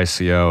regarding your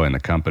ICO and the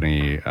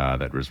company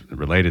that was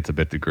related to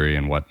BitDegree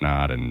and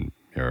whatnot, and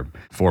your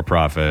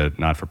for-profit,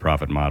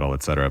 not-for-profit model,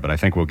 et cetera. But I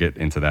think we'll get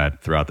into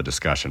that throughout the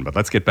discussion. But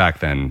let's get back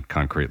then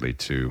concretely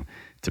to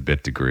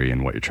BitDegree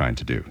and what you're trying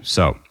to do.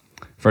 So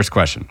first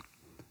question,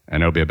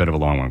 and it'll be a bit of a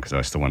long one because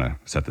I still want to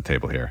set the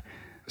table here.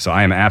 So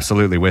I am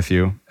absolutely with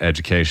you.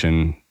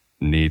 Education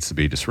needs to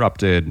be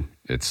disrupted.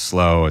 It's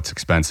slow, it's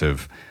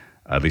expensive.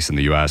 At least in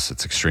the US,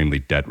 it's extremely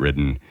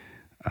debt-ridden,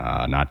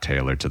 not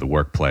tailored to the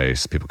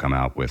workplace. People come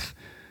out with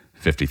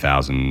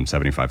 $50,000,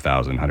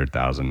 $75,000,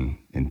 $100,000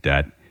 in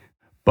debt.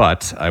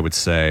 But I would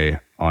say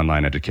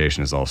online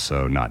education is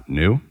also not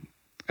new.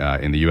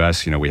 In the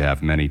US, we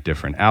have many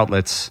different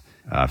outlets.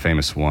 A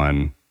famous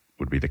one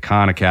would be the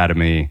Khan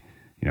Academy,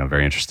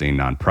 very interesting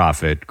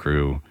nonprofit,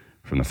 grew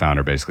from the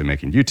founder basically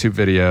making YouTube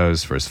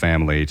videos for his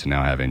family to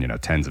now having,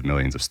 tens of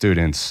millions of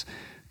students.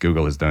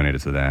 Google has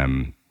donated to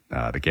them.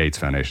 The Gates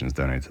Foundation has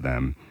donated to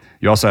them.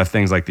 You also have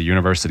things like the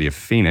University of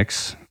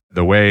Phoenix.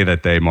 The way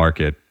that they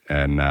market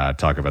and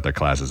talk about their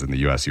classes in the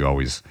U.S., you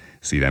always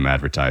see them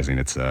advertising.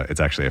 It's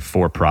actually a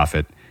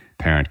for-profit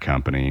parent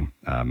company,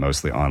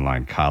 mostly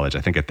online college. I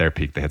think at their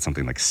peak, they had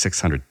something like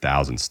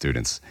 600,000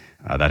 students.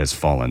 That has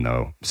fallen,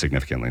 though,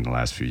 significantly in the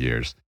last few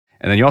years.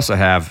 And then you also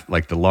have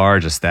like the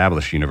large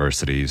established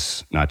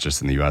universities, not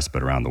just in the U.S.,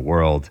 but around the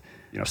world,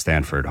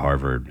 Stanford,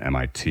 Harvard,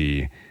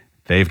 MIT.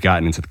 They've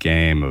gotten into the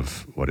game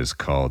of what is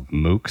called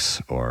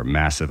MOOCs, or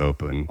massive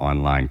open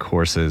online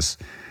courses.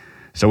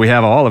 So we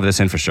have all of this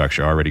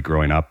infrastructure already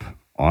growing up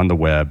on the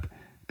web.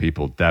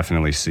 People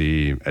definitely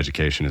see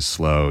education is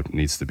slow, it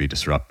needs to be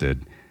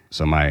disrupted.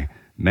 So my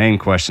main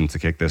question to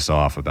kick this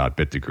off about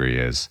BitDegree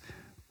is,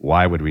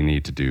 why would we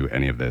need to do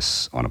any of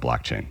this on a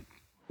blockchain?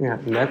 Yeah,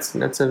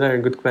 that's a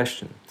very good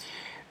question.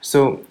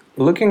 So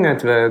looking at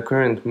the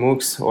current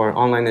MOOCs or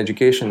online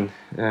education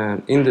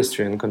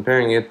industry and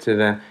comparing it to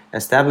the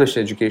established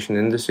education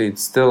industry,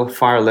 it's still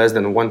far less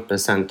than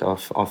 1%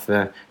 of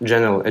the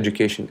general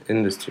education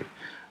industry.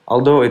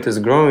 Although it is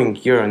growing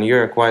year on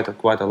year quite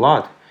a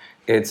lot,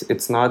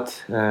 it's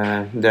not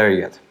there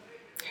yet.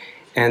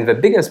 And the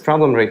biggest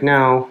problem right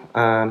now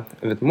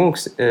with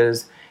MOOCs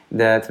is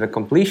that the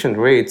completion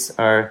rates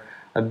are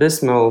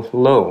abysmal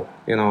low.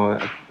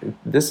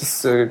 This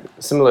is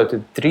similar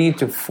to 3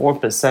 to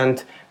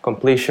 4%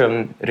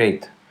 completion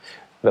rate.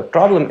 The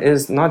problem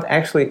is not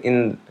actually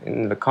in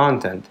the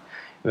content.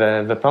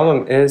 The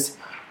problem is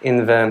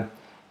in the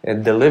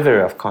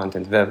delivery of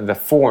content, the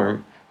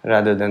form,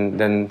 rather than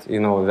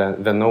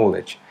the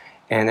knowledge,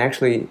 and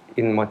actually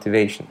in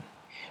motivation.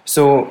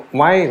 So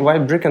why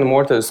brick and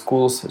mortar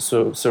schools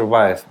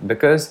survive?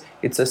 Because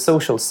it's a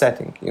social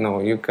setting.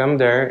 You come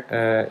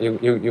there,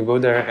 you go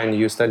there and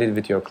you study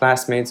with your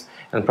classmates,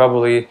 and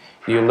probably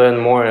you learn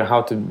more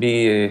how to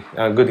be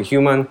a good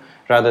human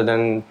rather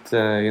than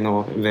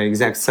the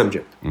exact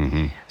subject.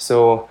 Mm-hmm.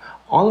 So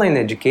online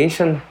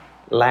education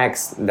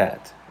lacks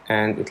that,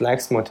 and it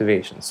lacks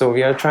motivation. So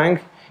we are trying.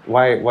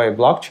 Why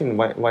blockchain?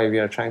 Why we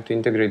are trying to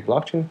integrate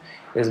blockchain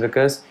is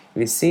because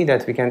we see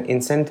that we can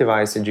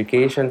incentivize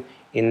education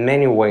in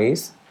many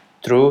ways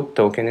through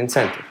token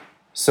incentive.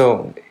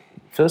 So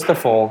first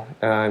of all,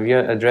 we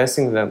are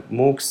addressing the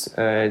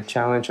MOOCs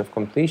challenge of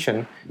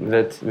completion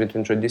with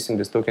introducing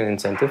this token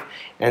incentive,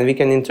 and we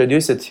can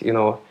introduce it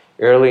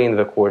early in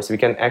the course. We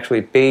can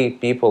actually pay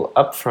people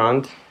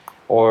upfront,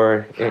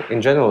 or in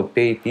general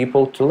pay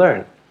people to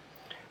learn.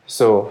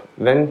 So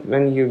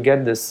when you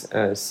get this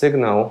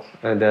signal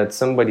that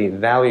somebody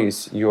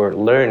values your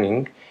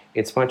learning,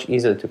 it's much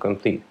easier to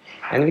complete.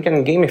 And we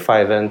can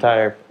gamify the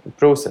entire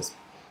process.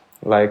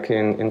 Like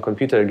in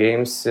computer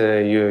games,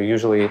 you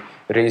usually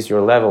raise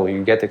your level,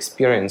 you get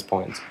experience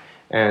points.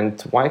 And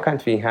why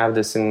can't we have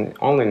this in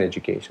online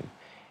education?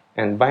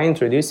 And by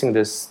introducing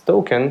this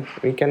token,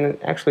 we can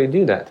actually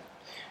do that.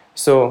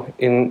 So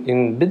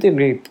in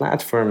BitDegree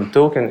platform,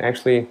 token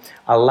actually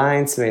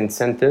aligns the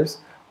incentives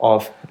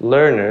of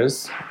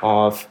learners,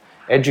 of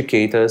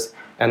educators,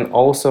 and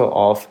also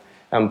of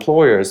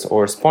employers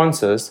or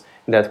sponsors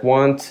that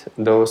want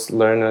those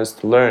learners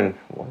to learn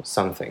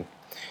something.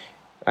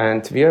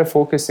 And we are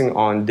focusing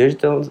on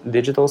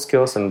digital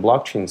skills and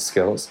blockchain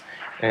skills,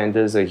 and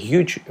there's a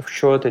huge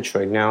shortage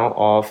right now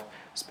of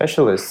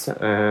specialists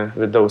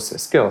with those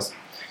skills.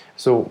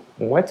 So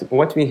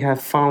what we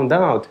have found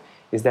out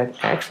is that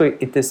actually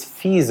it is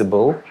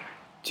feasible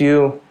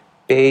to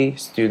pay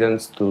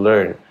students to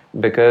learn,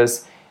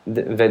 because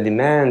the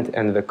demand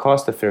and the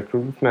cost of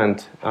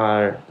recruitment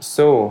are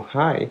so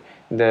high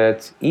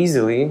that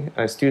easily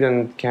a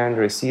student can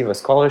receive a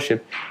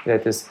scholarship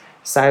that is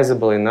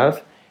sizable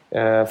enough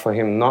for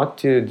him not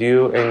to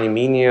do any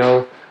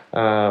menial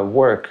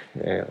work,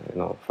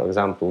 for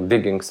example,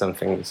 digging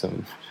something,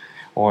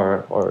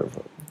 or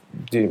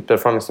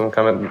performing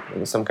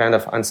some kind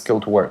of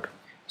unskilled work.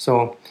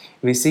 So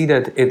we see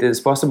that it is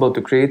possible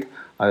to create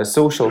a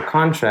social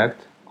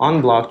contract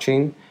on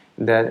blockchain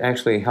that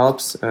actually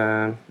helps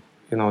to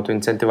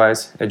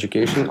incentivize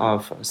education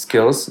of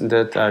skills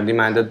that are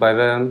demanded by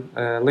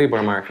the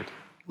labor market.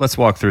 Let's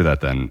walk through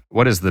that then.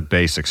 What is the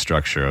basic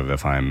structure of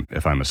if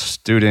I'm a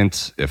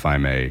student, if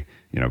I'm a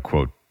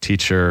quote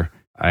teacher?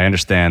 I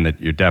understand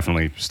that you're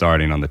definitely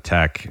starting on the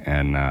tech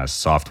and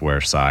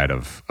software side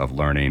of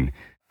learning.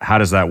 How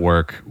does that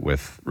work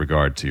with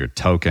regard to your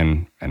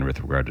token and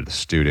with regard to the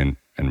student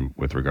and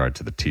with regard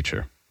to the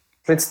teacher?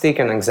 Let's take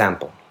an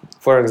example.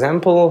 For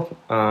example,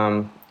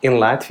 in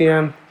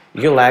Latvia,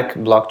 you lack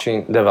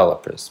blockchain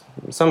developers.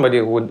 Somebody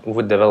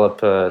would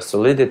develop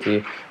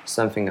Solidity,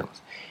 something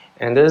else.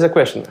 And there is a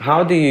question,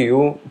 how do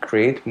you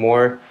create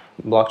more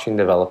blockchain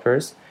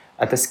developers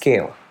at a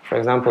scale? For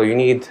example, you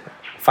need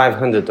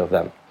 500 of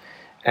them.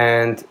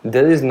 And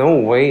there is no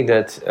way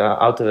that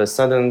out of a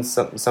sudden,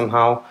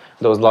 somehow,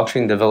 those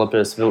blockchain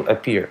developers will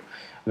appear.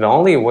 The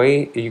only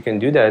way you can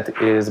do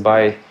that is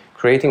by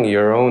creating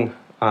your own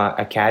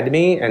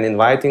academy and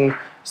inviting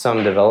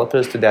some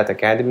developers to that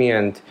academy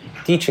and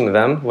teaching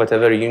them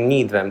whatever you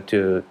need them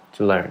to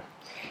learn.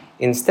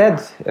 Instead,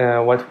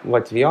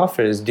 what we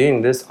offer is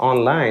doing this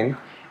online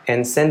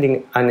and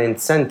sending an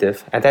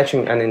incentive,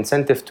 attaching an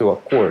incentive to a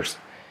course.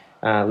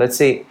 Let's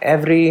say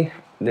every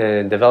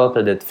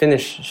developer that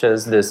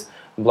finishes this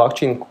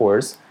blockchain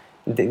course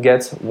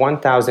gets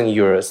 1,000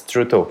 euros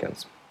through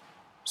tokens.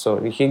 So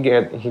he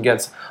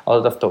gets a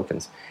lot of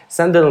tokens.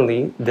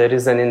 Suddenly, there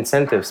is an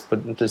incentive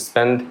to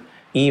spend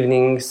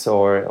evenings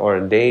or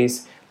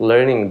days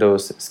learning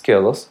those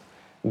skills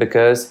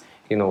because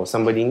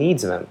somebody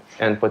needs them,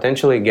 and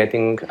potentially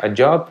getting a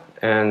job,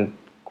 and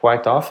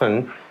quite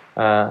often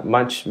a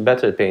much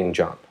better paying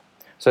job.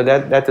 So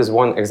that is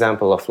one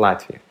example of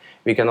Latvia.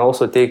 We can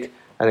also take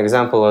an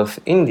example of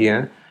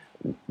India.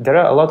 There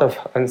are a lot of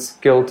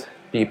unskilled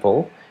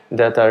people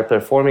that are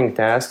performing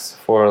tasks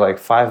for like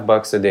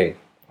 $5 a day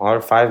or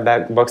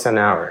 $5 an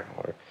hour,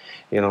 or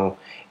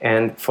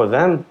and for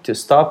them to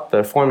stop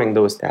performing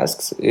those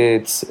tasks,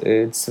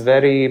 it's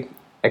very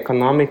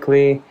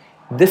economically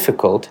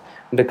difficult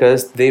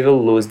because they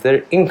will lose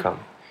their income.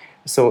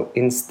 So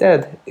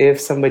instead,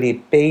 if somebody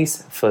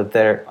pays for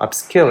their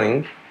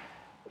upskilling,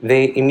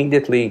 they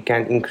immediately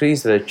can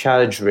increase their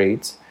charge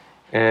rates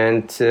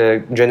and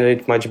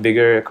generate much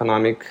bigger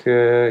economic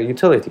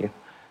utility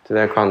to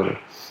the economy.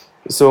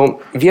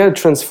 So we are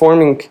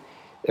transforming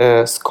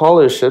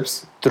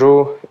scholarships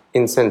through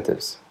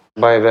incentives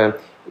by the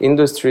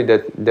industry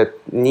that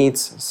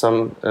needs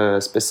some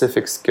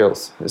specific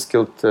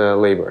skilled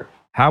labor.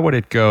 How would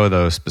it go,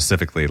 though,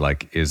 specifically?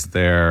 Like, is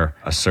there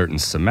a certain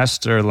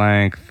semester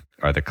length?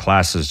 Are the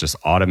classes just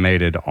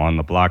automated on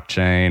the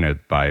blockchain or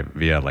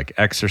via like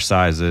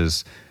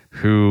exercises?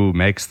 Who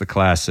makes the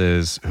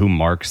classes? Who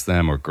marks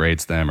them or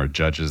grades them or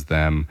judges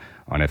them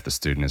on if the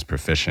student is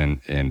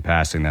proficient in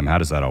passing them? How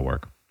does that all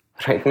work?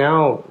 Right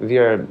now, we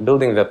are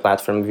building the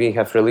platform. We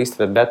have released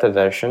the beta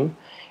version,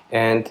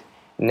 and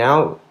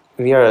now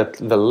we are at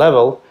the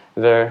level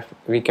where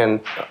we can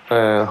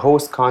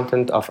host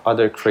content of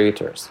other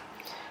creators.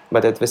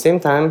 But at the same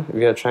time,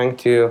 we are trying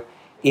to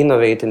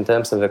innovate in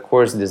terms of the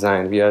course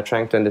design. We are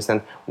trying to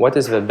understand what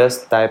is the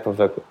best type of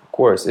a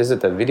course. Is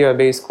it a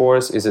video-based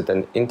course? Is it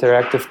an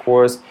interactive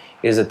course?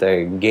 Is it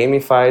a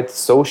gamified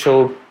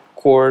social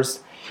course?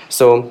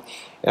 So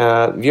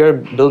we are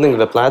building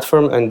the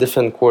platform and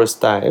different course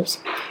types.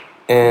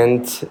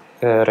 And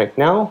right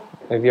now,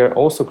 we are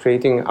also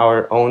creating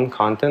our own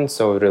content,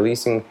 so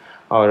releasing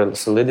our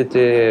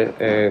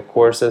Solidity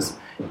courses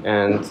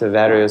and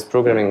various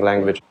programming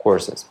language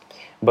courses.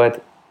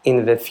 But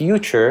in the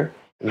future,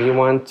 we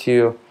want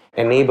to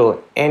enable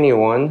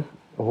anyone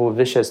who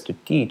wishes to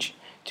teach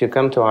to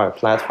come to our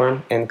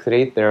platform and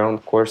create their own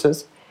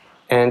courses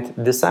and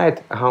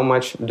decide how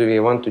much do we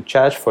want to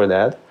charge for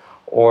that,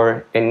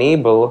 or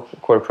enable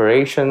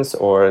corporations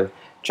or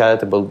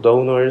charitable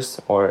donors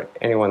or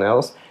anyone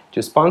else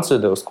to sponsor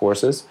those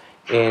courses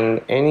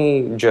in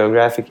any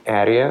geographic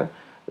area,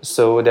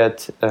 so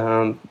that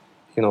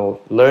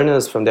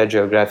learners from that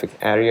geographic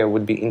area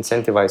would be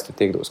incentivized to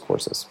take those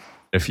courses.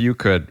 If you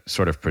could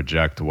sort of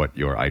project what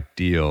your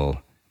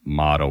ideal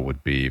model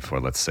would be for,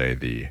 let's say,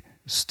 the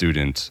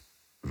student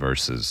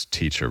versus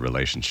teacher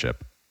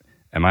relationship,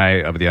 am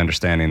I of the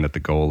understanding that the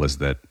goal is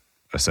that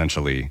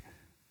essentially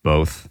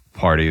both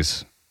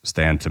parties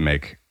stand to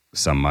make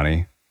some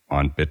money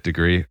on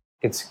BitDegree?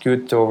 It's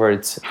skewed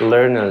towards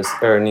learners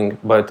earning,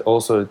 but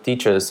also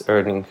teachers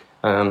earning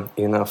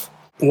enough.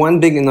 One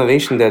big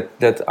innovation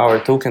that our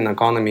token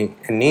economy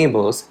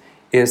enables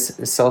is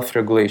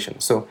self-regulation.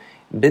 So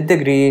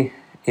BitDegree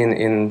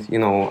in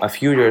a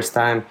few years'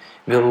 time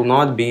will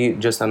not be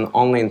just an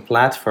online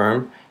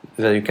platform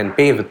that you can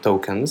pay with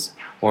tokens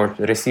or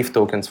receive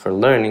tokens for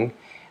learning.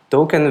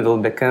 Token will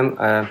become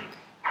a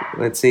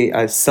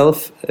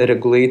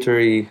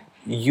self-regulatory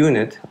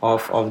unit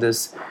of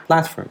this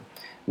platform,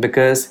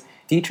 because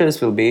teachers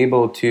will be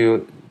able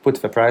to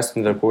put the price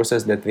on their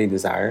courses that they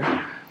desire.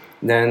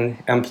 Then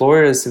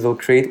employers will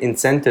create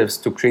incentives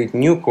to create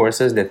new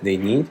courses that they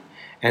need,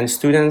 and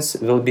students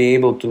will be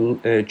able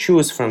to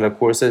choose from the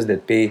courses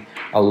that pay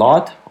a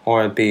lot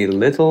or pay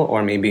little,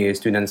 or maybe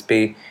students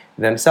pay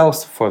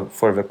themselves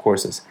for the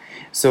courses.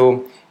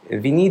 So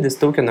we need this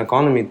token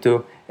economy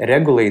to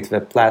regulate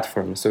the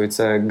platform. So it's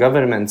a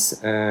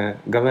governance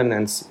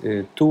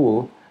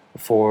tool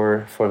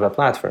for the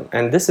platform,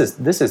 and this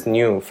is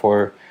new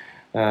for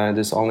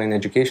this online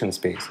education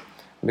space,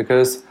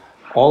 because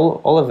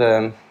all of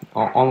the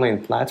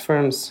online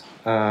platforms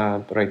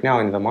right now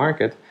in the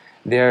market,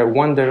 they are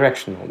one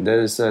directional.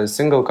 There's a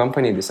single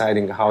company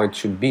deciding how it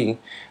should be,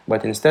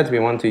 but instead we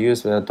want to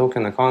use the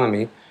token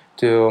economy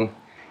to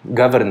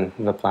govern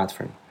the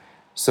platform.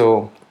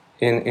 So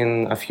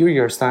in a few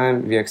years'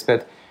 time, we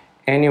expect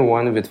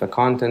anyone with the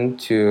content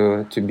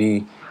to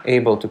be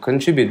able to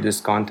contribute this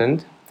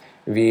content.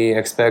 We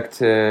expect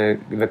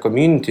the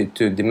community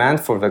to demand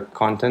for the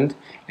content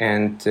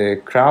and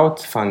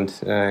crowdfund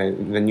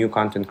the new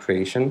content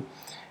creation.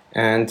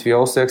 And we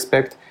also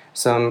expect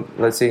some,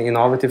 let's say,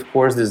 innovative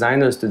course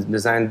designers to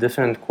design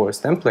different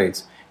course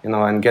templates,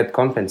 and get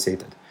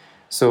compensated.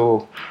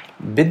 So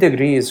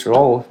BitDegree's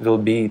role will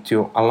be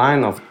to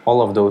align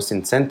all of those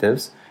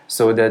incentives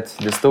so that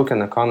this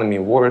token economy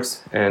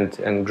works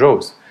and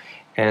grows.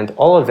 And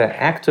all of the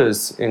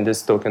actors in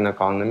this token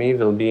economy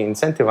will be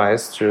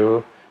incentivized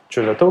through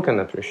the token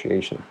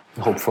appreciation,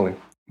 hopefully.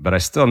 But I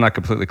still am not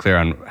completely clear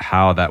on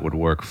how that would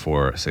work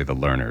for, say, the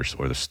learners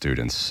or the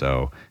students.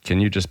 So can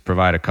you just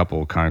provide a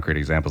couple concrete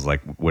examples?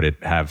 Like, would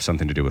it have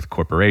something to do with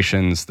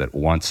corporations that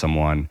want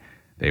someone,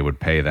 they would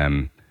pay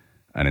them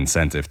an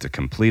incentive to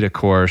complete a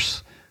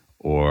course?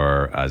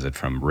 Or is it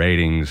from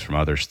ratings from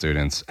other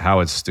students? How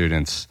would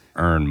students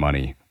earn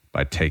money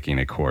by taking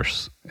a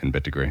course in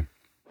BitDegree?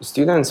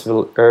 Students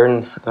will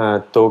earn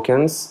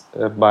tokens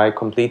by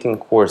completing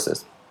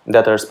courses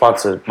that are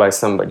sponsored by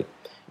somebody.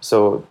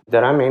 So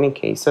there are many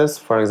cases.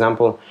 For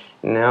example,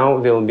 Now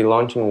we'll be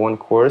launching one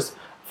course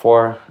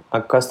for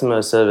a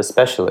customer service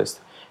specialist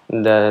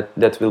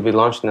that will be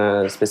launched in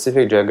a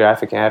specific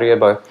geographic area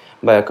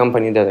by a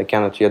company that I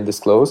cannot yet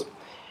disclose.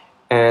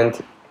 And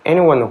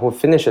anyone who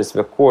finishes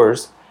the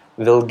course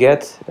will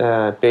get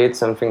paid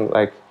something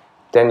like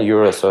 10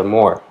 euros or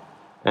more.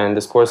 And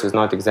this course is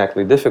not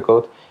exactly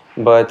difficult,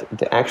 but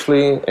it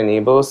actually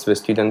enables the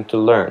student to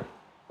learn.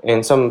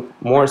 In some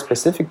more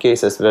specific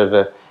cases where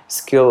the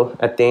skill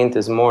attained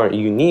is more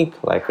unique,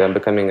 like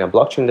becoming a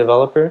blockchain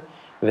developer,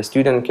 the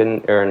student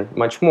can earn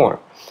much more.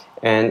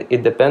 And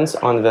it depends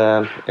on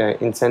the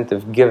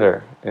incentive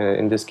giver,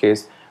 in this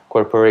case,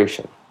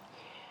 corporation.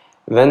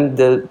 When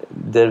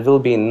there will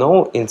be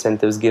no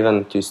incentives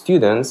given to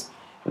students,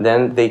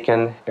 then they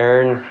can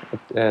earn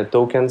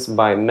tokens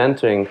by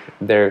mentoring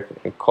their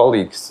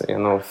colleagues,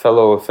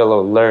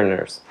 fellow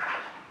learners.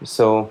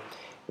 So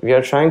we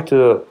are trying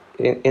to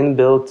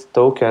inbuild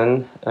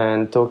token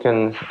and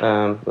token,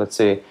 let's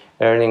say,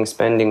 earning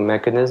spending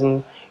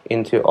mechanism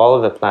into all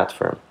of the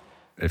platform.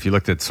 If you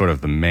looked at sort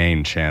of the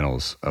main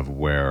channels of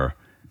where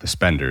the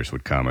spenders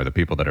would come, or the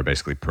people that are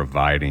basically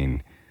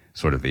providing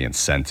sort of the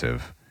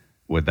incentive,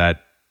 would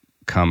that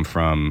come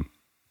from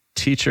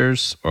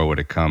teachers, or would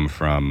it come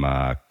from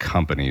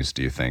companies,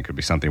 do you think? It would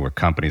be something where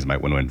companies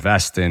might want to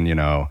invest in,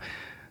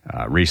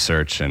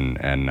 research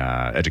and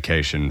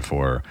education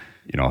for,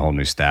 a whole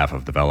new staff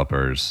of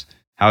developers.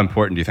 How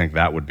important do you think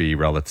that would be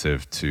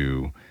relative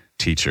to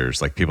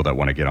teachers, like people that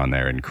want to get on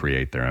there and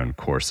create their own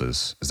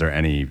courses? Is there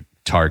any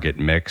target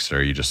mix, or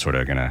are you just sort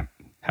of going to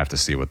have to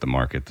see what the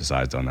market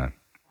decides on that?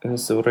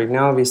 So right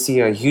now we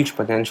see a huge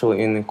potential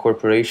in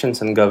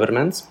corporations and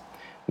governments,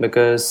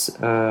 because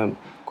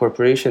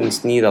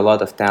corporations need a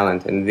lot of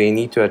talent, and they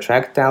need to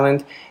attract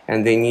talent,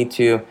 and they need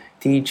to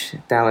teach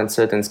talent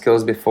certain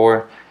skills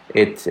before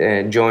it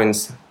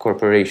joins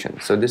corporation.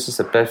 So this is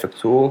a perfect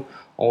tool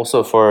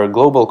also for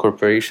global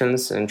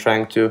corporations and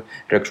trying to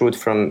recruit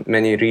from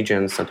many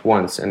regions at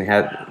once and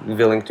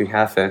willing to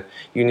have a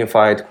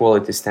unified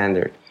quality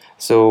standard.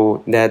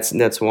 So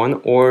that's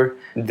one. Or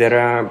there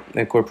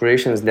are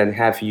corporations that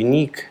have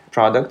unique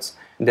products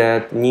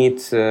that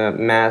need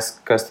mass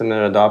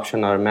customer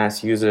adoption or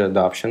mass user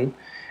adoption,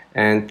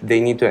 and they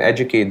need to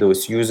educate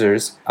those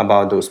users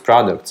about those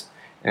products.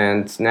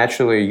 And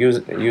naturally,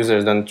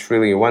 users don't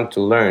really want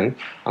to learn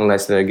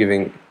unless they're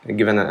given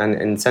an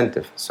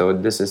incentive. So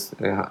this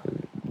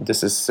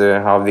is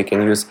how they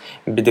can use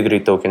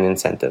Bidegree token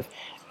incentive.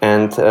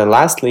 And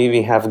lastly,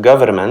 we have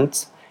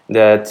governments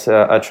that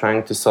are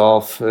trying to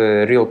solve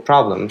real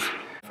problems.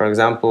 For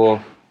example,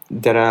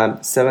 there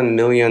are 7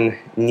 million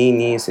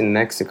ninis in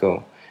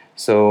Mexico.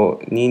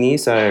 So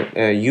ninis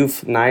are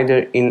youth neither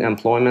in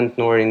employment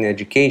nor in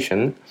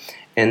education,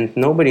 and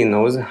nobody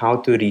knows how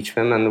to reach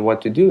them and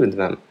what to do with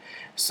them.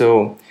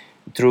 So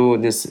through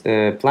this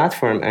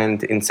platform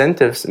and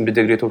incentives,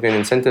 Bidegree token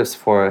incentives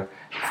for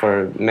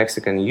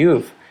Mexican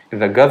youth,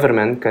 the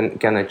government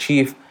can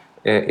achieve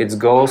its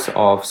goals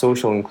of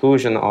social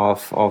inclusion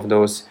of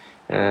those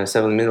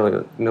 7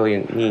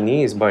 million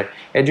ninis by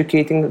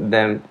educating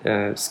them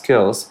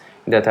skills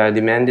that are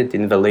demanded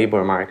in the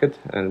labor market,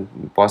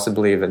 and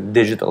possibly the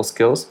digital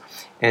skills,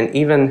 and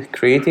even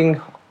creating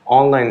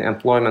online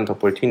employment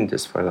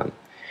opportunities for them.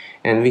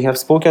 And we have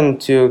spoken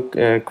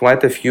to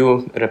quite a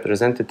few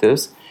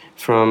representatives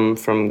from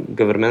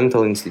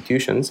governmental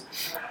institutions,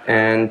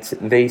 and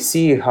they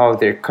see how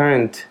their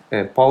current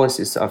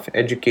policies of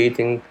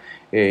educating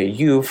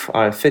youth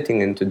are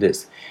fitting into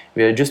this.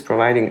 We are just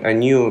providing a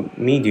new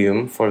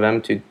medium for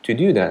them to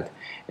do that.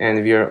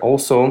 And we are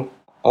also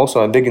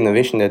a big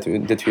innovation that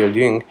we are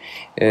doing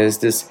is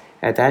this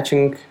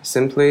attaching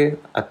simply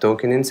a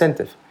token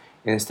incentive.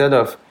 Instead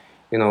of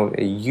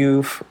a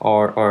youth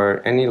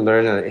or any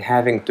learner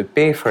having to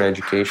pay for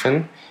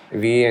education,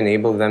 we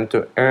enable them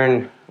to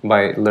earn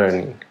by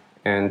learning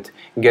and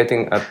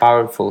getting a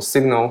powerful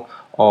signal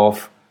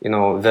of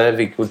where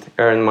we could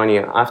earn money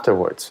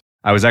afterwards.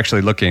 I was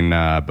actually looking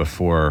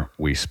before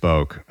we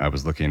spoke. I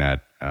was looking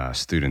at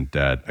student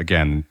debt.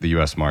 Again, the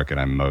U.S. market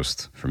I'm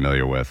most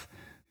familiar with.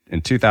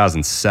 In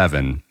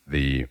 2007,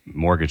 the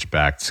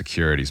mortgage-backed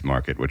securities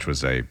market, which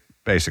was a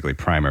basically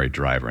primary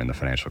driver in the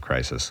financial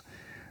crisis,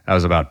 that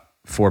was about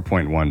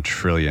 $4.1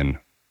 trillion.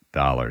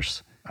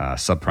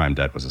 Subprime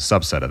debt was a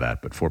subset of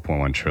that, but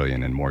 $4.1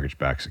 trillion in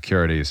mortgage-backed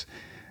securities.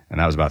 And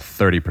that was about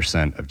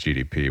 30% of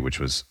GDP, which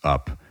was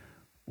up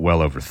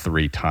well over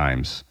 3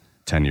 times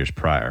 10 years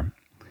prior.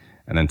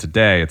 And then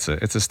today, it's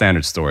a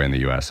standard story in the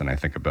U.S., and I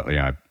think about,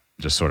 I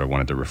just sort of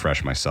wanted to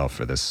refresh myself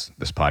for this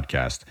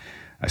podcast.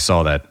 I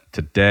saw that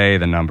today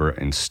the number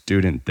in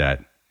student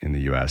debt in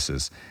the U.S.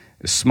 is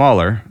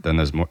smaller than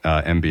those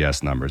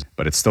MBS numbers,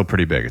 but it's still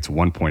pretty big. It's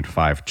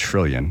 1.5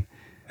 trillion,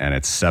 and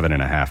it's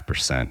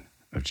 7.5%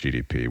 of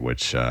GDP,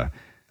 which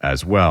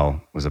as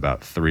well was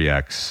about 3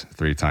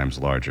 times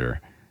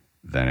larger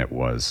than it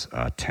was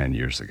 10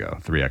 years ago,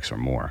 3x or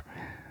more.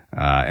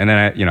 And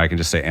then I can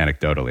just say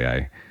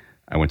anecdotally,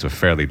 I went to a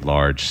fairly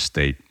large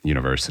state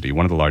university,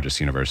 one of the largest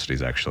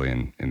universities actually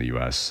in the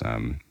U.S.,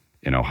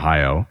 in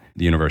Ohio,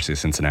 the University of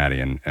Cincinnati.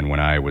 And when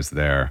I was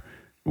there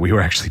we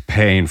were actually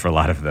paying for a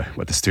lot of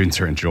what the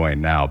students are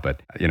enjoying now.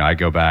 But, I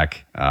go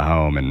back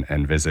home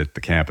and visit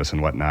the campus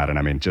and whatnot. And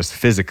I mean, just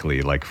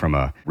physically, like from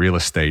a real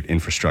estate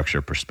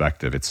infrastructure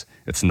perspective,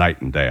 it's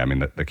night and day. I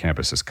mean, the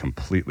campus is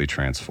completely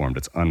transformed.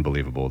 It's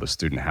unbelievable. The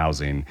student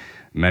housing,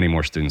 many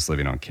more students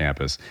living on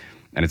campus.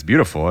 And it's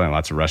beautiful, and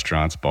lots of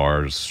restaurants,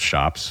 bars,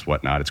 shops,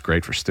 whatnot. It's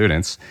great for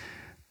students.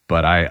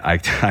 But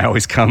I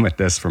always come at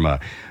this from a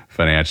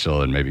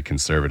financial and maybe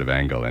conservative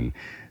angle, and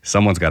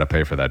someone's got to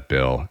pay for that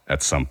bill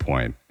at some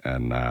point.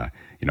 And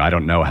I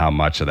don't know how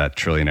much of that $1.5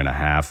 trillion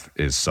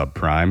is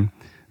subprime,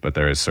 but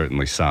there is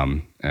certainly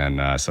some.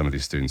 And some of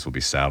these students will be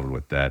saddled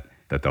with debt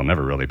that they'll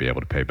never really be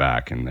able to pay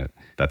back, and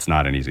that's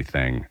not an easy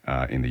thing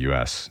in the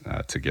U.S.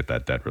 To get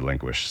that debt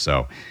relinquished.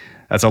 So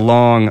that's a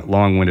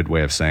long-winded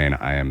way of saying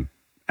I am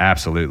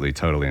absolutely,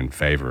 totally in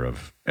favor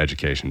of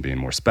education being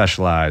more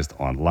specialized,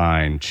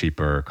 online,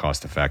 cheaper,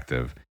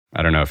 cost-effective.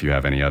 I don't know if you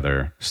have any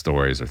other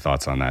stories or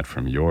thoughts on that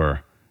from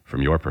your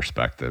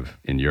perspective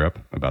in Europe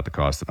about the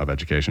cost of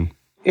education.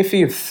 If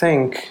you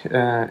think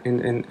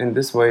in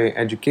this way,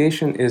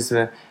 education is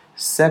the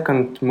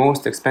second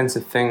most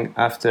expensive thing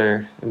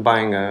after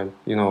buying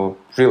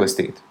real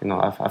estate.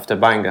 After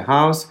buying a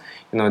house,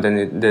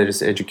 then there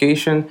is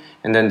education,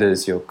 and then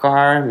there's your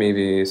car,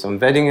 maybe some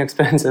wedding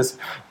expenses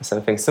or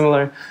something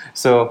similar.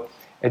 So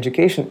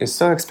education is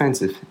so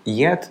expensive,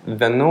 yet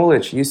the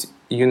knowledge is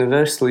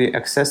universally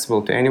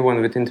accessible to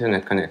anyone with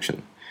internet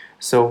connection.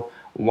 So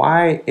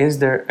why is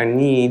there a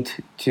need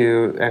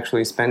to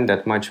actually spend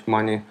that much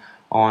money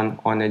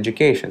on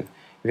education?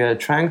 We are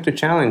trying to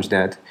challenge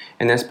that,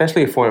 and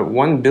especially for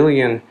 1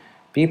 billion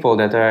people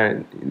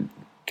that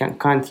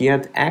can't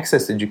yet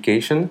access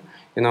education,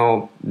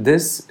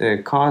 this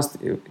cost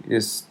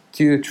is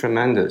too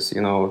tremendous.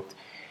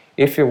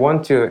 If you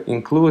want to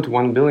include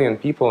 1 billion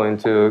people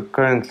into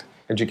current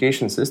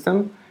education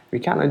system, we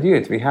cannot do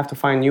it. We have to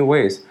find new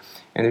ways,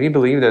 and we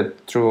believe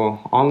that through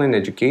online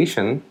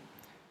education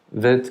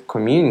with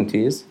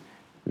communities,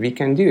 we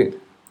can do it.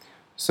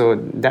 So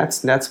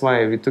that's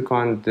why we took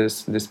on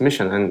this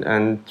mission,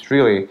 and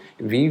really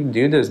we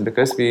do this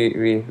because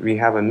we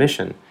have a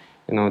mission,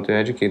 to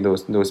educate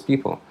those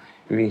people.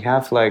 We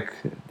have like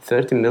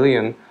 30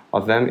 million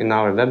of them in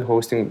our web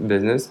hosting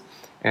business,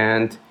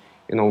 and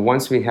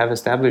once we have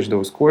established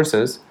those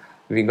courses,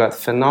 we got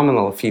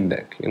phenomenal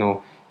feedback.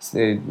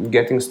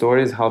 Getting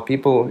stories how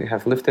people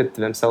have lifted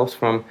themselves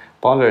from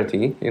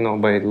poverty,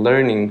 by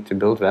learning to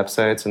build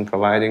websites and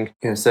providing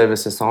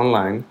services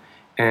online.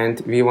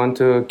 And we want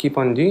to keep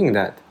on doing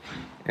that.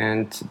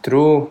 And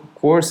through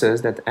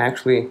courses that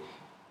actually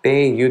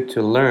pay you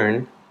to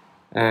learn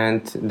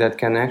and that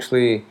can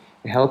actually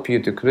help you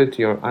to quit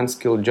your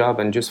unskilled job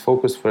and just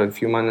focus for a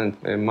few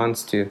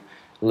months to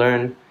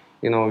learn,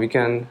 we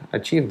can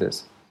achieve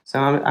this. So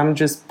I'm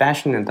just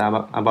passionate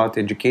about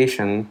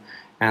education,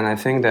 and I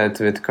think that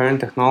with current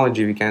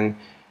technology we can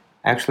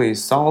actually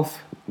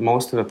solve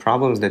most of the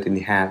problems that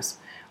it has.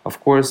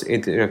 Of course,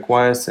 it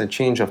requires a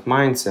change of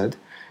mindset,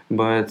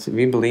 but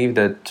we believe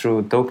that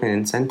through token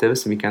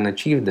incentives we can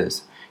achieve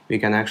this. We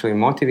can actually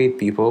motivate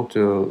people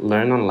to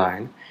learn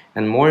online,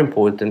 and more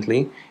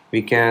importantly,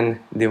 we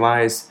can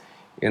devise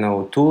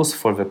tools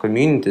for the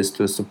communities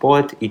to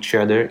support each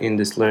other in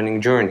this learning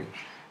journey.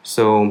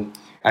 So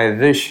I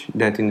wish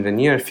that in the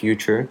near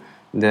future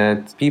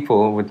that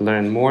people would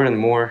learn more and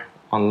more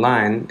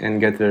online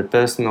and get their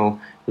personal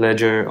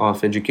ledger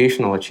of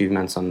educational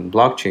achievements on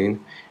blockchain,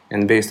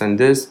 and based on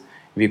this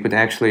we could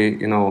actually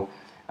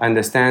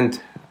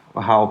understand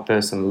how a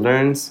person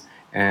learns,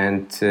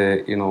 and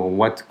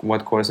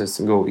what courses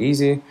go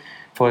easy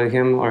for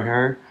him or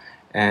her,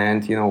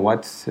 and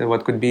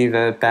what could be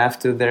the path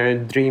to their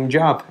dream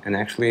job. And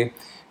actually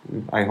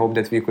I hope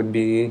that we could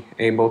be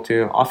able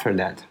to offer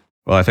that.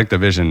 Well, I think the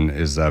vision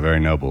is very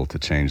noble to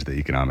change the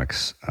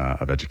economics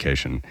of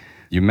education.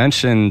 You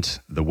mentioned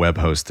the web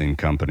hosting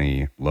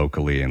company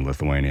locally in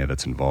Lithuania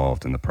that's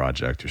involved in the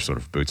project. You're sort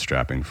of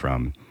bootstrapping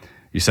from.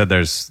 You said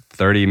there's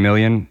 30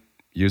 million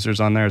users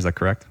on there, is that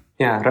correct?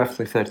 Yeah,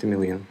 roughly 30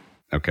 million.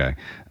 Okay.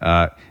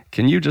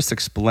 Can you just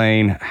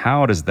explain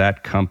how does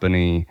that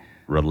company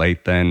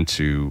relate then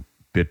to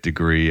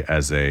BitDegree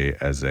as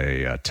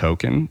a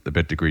token, the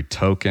BitDegree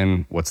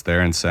token? What's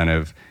their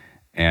incentive?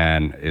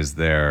 And is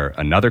there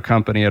another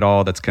company at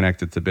all that's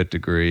connected to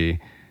BitDegree?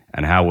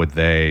 And how would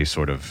they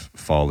sort of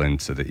fall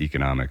into the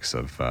economics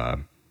of the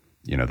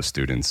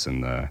students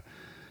and the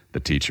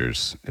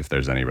teachers, if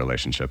there's any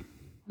relationship?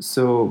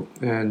 So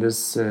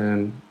this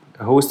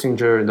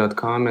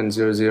Hostinger.com and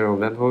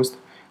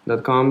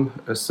 00webhost.com.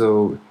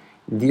 So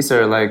these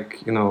are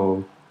like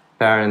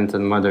parent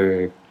and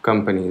mother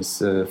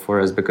companies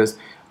for us, because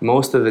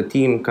most of the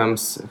team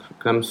comes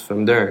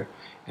from there,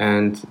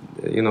 and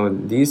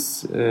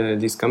these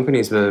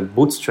companies were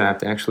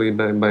bootstrapped actually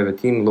by the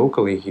team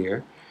locally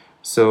here.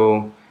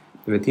 So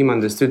the team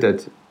understood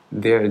that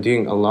they are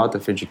doing a lot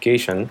of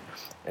education,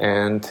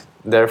 and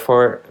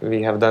therefore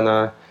we have done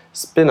a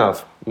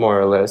spin-off more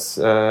or less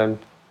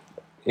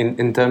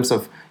in terms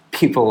of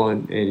people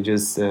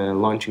just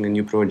launching a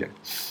new project.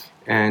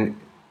 And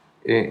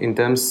in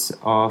terms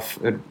of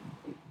a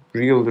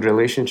real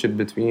relationship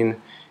between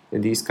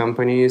these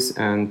companies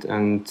and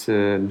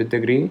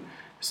BitDegree.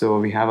 So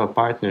we have a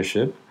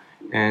partnership,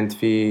 and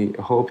we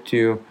hope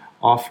to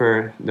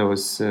offer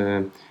those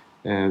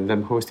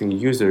web hosting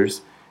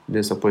users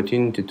this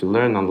opportunity to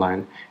learn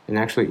online. And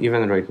actually,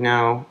 even right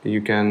now,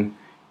 you can,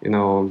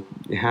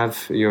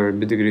 have your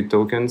BitDegree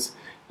tokens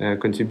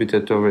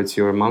contributed towards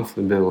your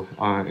monthly bill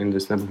in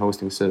this web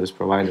hosting service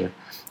provider.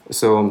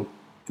 So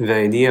the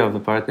idea of the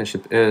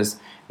partnership is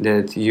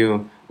that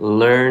you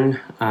learn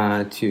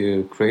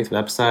to create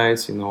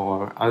websites,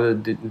 or other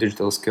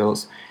digital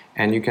skills,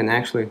 and you can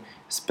actually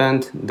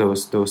spend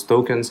those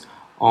tokens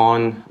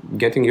on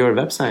getting your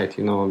website,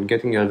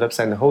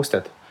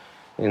 hosted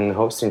in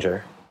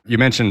Hostinger. You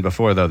mentioned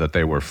before, though, that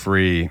they were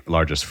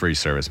largest free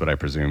service, but I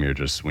presume you're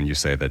just, when you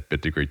say that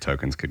BitDegree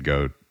tokens could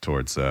go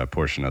towards a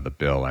portion of the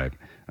bill, I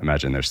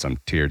imagine there's some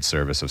tiered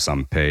service of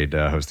some paid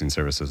hosting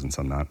services and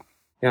some not.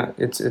 Yeah,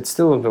 it's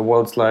still the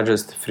world's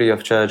largest free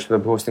of charge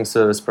web hosting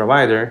service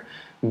provider,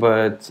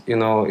 but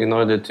in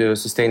order to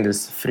sustain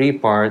this free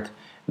part,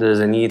 there's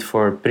a need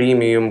for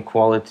premium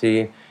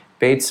quality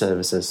paid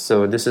services.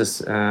 So this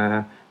is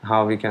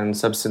how we can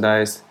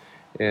subsidize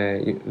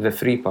the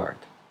free part.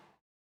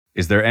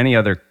 Is there any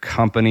other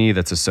company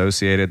that's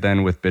associated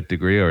then with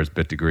BitDegree, or is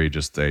BitDegree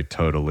just a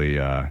totally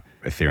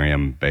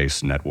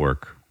Ethereum-based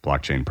network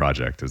blockchain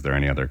project? Is there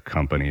any other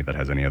company that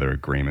has any other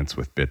agreements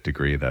with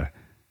BitDegree,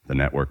 the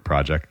network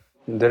project?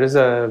 There is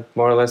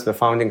more or less the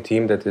founding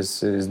team that is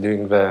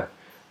doing the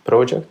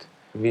project.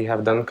 We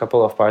have done a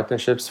couple of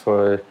partnerships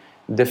for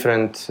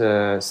different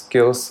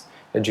skills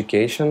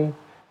education,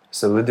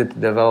 Solidity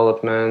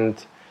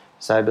development,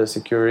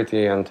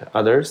 cybersecurity, and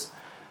others.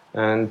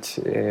 And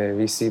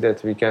we see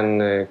that we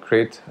can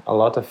create a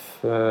lot of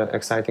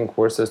exciting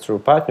courses through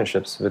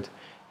partnerships with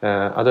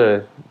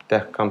other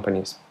tech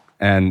companies.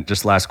 And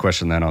just last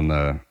question then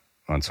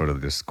on sort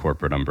of this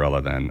corporate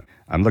umbrella then.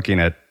 I'm looking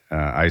at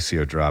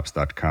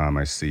ICOdrops.com.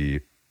 I see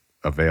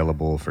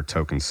available for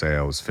token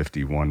sales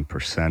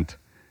 51%,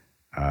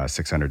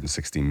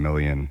 660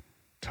 million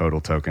total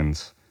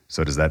tokens.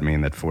 So does that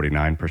mean that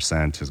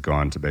 49% has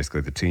gone to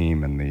basically the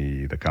team and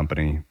the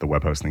company, the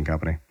web hosting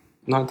company?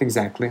 Not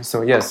exactly.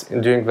 So yes,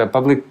 during the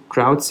public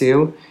crowd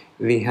sale,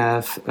 we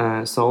have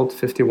sold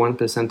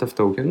 51% of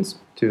tokens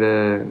to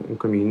the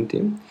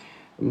community,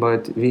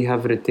 but we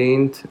have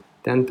retained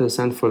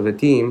 10% for the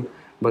team,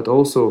 but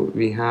also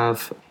we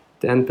have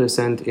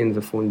 10% in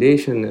the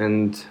foundation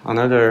and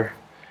another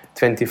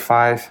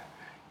 25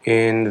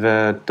 in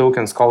the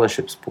token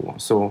scholarships pool.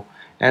 So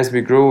as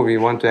we grow, we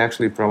want to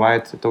actually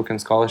provide token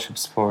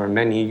scholarships for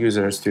many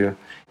users to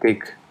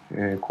take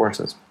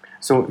courses.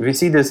 So we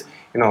see this,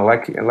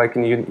 like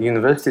in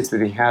universities,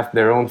 they have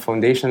their own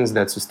foundations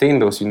that sustain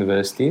those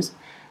universities.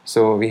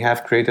 So we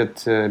have created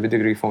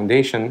BitDegree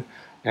Foundation,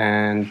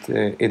 and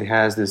it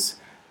has this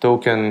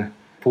token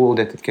pool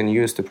that it can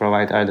use to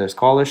provide either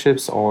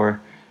scholarships or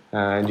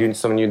do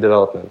some new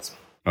developments.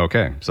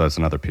 Okay, so that's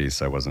another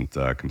piece I wasn't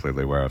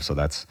completely aware of. So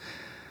that's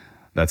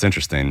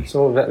interesting.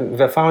 So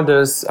the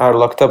founders are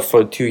locked up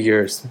for 2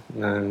 years,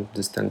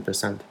 this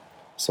 10%.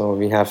 So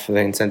we have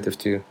the incentive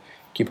to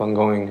keep on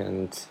going,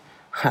 and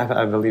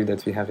I believe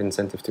that we have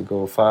incentive to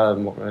go far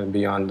more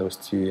beyond those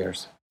 2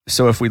 years.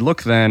 So if we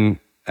look then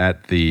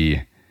at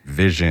the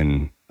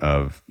vision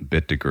of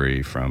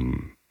BitDegree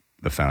from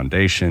the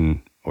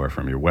foundation or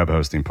from your web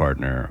hosting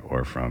partner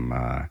or from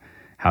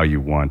how you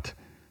want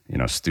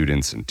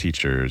students and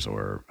teachers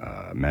or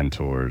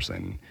mentors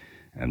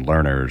and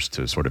learners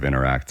to sort of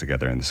interact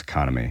together in this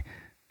economy,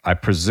 I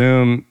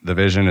presume the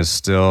vision is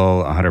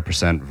still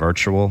 100%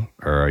 virtual,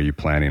 or are you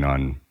planning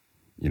on,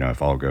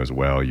 if all goes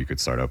well, you could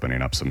start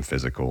opening up some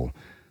physical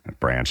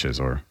branches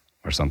or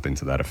something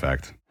to that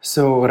effect?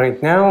 So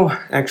right now,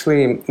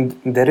 actually,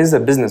 there is a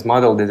business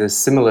model that is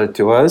similar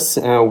to us,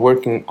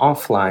 working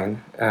offline.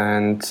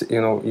 And,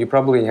 you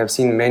probably have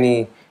seen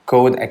many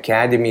code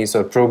academies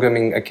or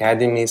programming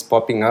academies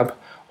popping up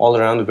all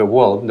around the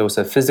world. Those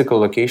are physical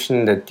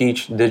locations that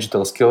teach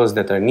digital skills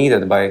that are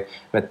needed by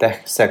the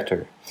tech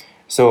sector.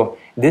 So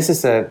this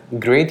is a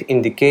great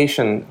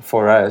indication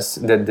for us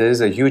that there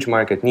is a huge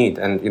market need,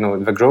 and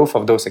the growth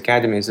of those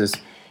academies is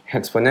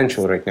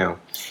exponential right now.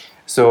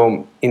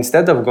 So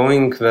instead of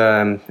going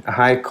the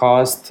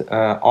high-cost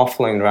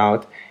offline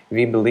route,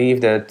 we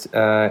believe that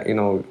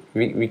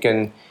we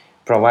can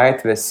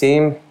provide the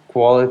same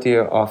quality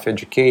of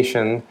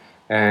education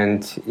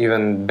and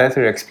even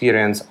better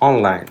experience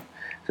online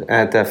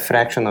at a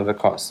fraction of the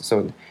cost.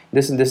 So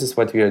this is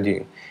what we are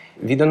doing.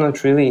 We do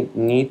not really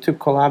need to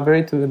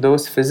collaborate with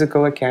those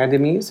physical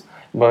academies,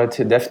 but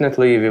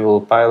definitely we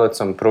will pilot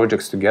some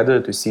projects together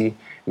to see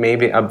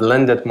maybe a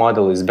blended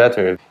model is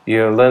better.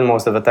 You learn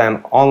most of the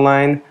time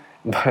online,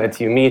 but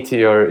you meet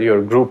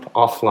your group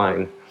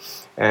offline.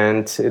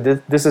 And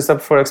this is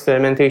up for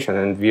experimentation,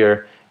 and we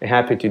are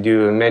happy to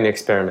do many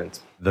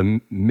experiments.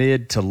 The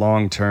mid to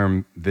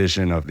long-term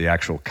vision of the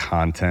actual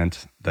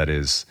content that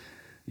is,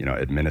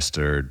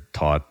 administered,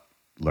 taught,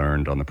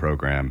 learned on the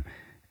program,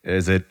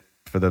 is it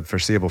for the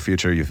foreseeable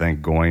future, you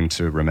think, going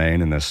to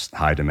remain in this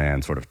high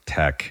demand sort of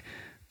tech,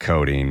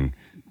 coding,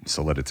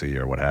 Solidity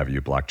or what have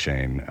you,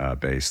 blockchain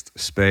based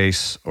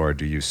space? Or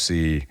do you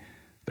see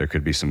there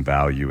could be some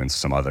value in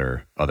some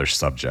other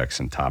subjects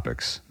and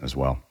topics as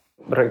well?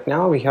 Right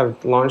now, we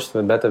have launched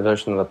the beta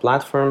version of the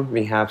platform.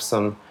 We have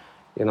some,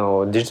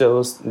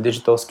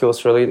 digital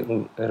skills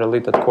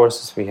related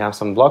courses. We have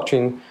some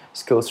blockchain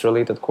skills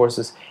related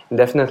courses.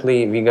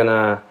 Definitely, we're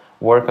gonna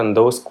work on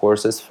those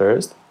courses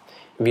first.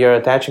 We are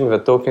attaching the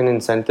token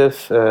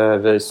incentive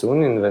very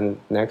soon, in the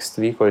next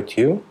week or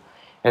two,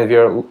 and we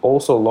are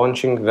also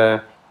launching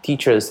the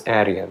teachers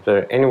area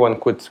where anyone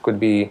could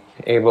be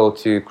able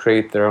to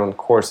create their own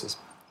courses.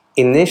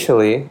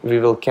 Initially, we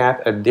will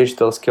cap at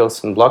digital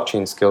skills and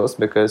blockchain skills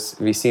because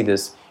we see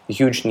this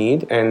huge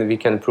need and we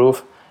can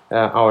prove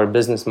our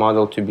business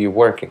model to be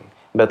working.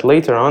 But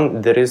later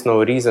on, there is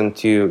no reason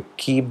to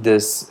keep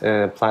this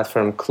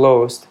platform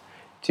closed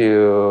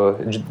to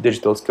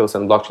digital skills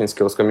and blockchain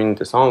skills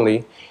communities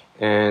only.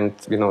 And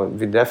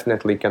we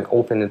definitely can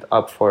open it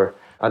up for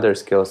other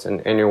skills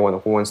and anyone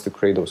who wants to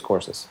create those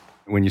courses.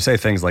 When you say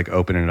things like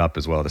opening it up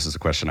as well, this is a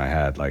question I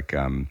had. Like,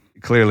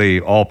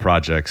 clearly, all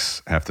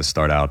projects have to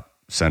start out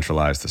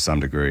centralized to some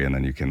degree, and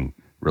then you can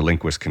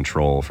relinquish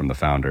control from the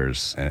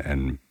founders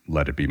and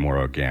let it be more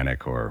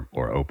organic or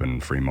open,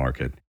 free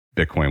market.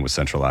 Bitcoin was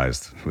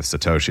centralized with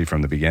Satoshi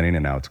from the beginning,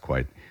 and now it's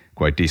quite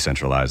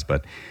decentralized.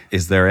 But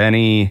is there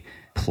any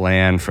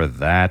plan for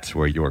that,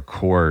 where your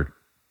core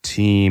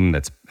team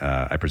that's,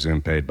 I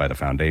presume, paid by the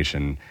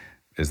foundation,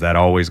 is that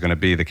always going to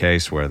be the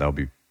case, where they'll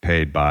be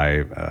paid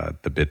by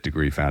the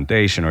BitDegree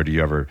Foundation, or do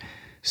you ever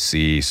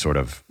see sort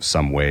of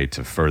some way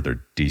to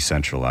further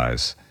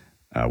decentralize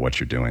what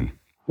you're doing?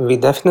 We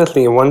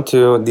definitely want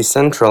to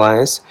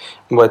decentralize,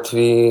 but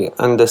we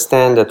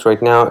understand that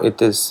right now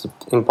it is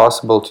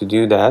impossible to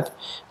do that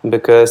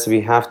because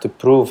we have to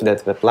prove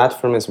that the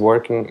platform is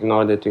working in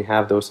order to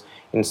have those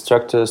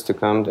instructors to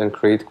come and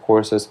create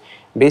courses.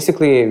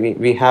 Basically,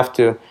 we have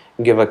to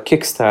give a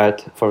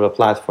kickstart for the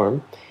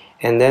platform.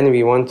 And then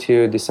we want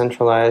to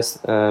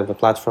decentralize the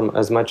platform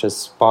as much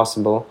as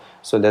possible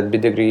so that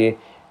BitDegree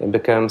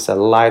becomes a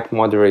light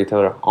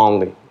moderator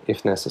only,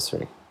 if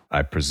necessary.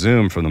 I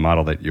presume from the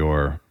model that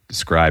you're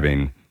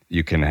describing,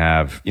 you can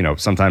have,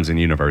 sometimes in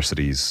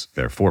universities,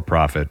 they're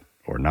for-profit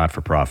or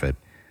not-for-profit,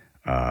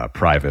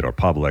 private or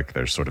public.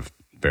 There's sort of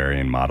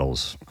varying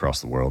models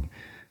across the world.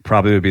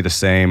 Probably would be the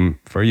same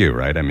for you,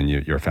 right? I mean,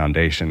 your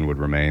foundation would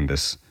remain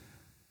this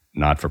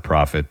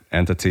not-for-profit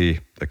entity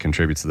that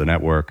contributes to the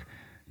network.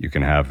 You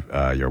can have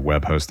your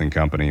web hosting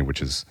company, which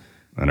is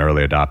an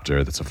early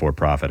adopter that's a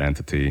for-profit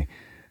entity.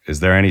 Is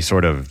there any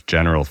sort of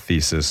general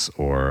thesis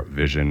or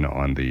vision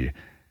on the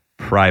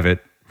private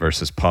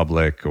versus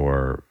public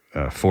or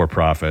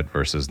for-profit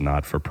versus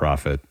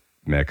not-for-profit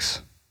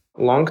mix?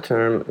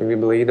 Long-term, we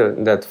believe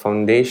that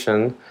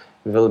foundation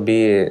will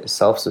be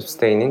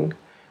self-sustaining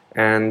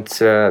and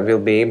will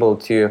be able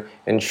to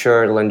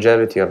ensure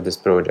longevity of this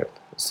project.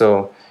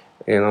 So,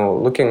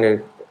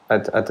 looking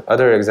at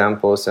other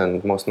examples,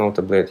 and most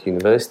notably at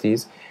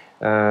universities,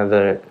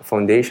 the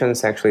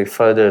foundations actually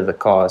further the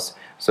cause.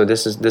 So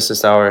this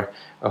is our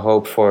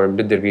hope for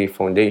BitDegree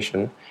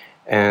Foundation.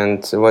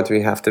 And what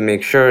we have to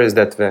make sure is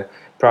that the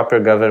proper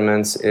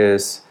governance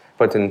is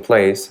put in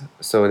place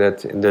so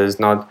that there's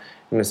not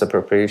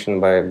misappropriation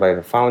by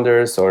the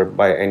founders or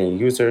by any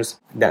users.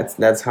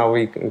 That's how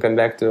we can come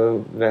back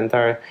to the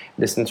entire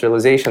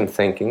decentralization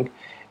thinking.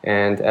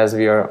 And as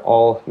we are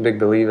all big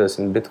believers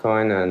in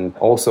Bitcoin and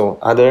also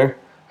other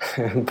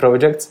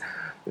projects,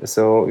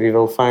 so we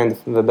will find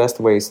the best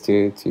ways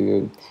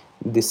to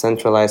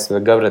decentralize the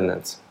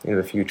governance in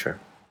the future.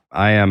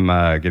 I am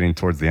getting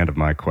towards the end of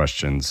my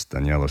questions,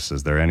 Danielis.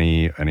 Is there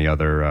any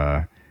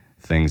other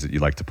things that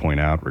you'd like to point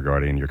out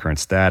regarding your current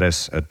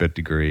status at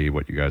BitDegree,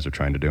 what you guys are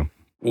trying to do?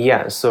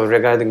 Yeah, so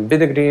regarding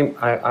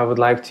BitDegree, I would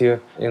like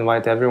to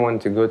invite everyone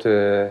to go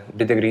to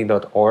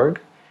bitdegree.org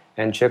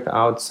and check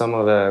out some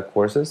of the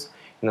courses.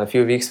 In a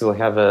few weeks, we'll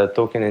have a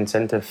token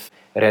incentive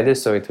ready,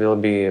 so it will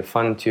be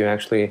fun to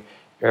actually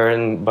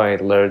earn by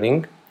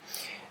learning.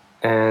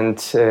 And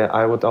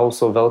I would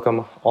also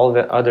welcome all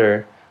the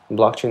other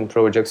blockchain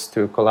projects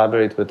to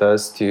collaborate with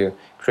us to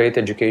create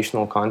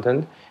educational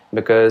content,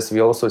 because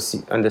we also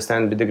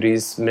understand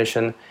BitDegree's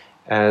mission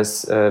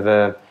as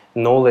the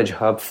knowledge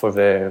hub for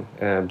the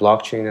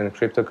blockchain and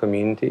crypto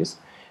communities,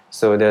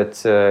 so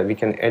that we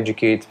can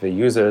educate the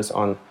users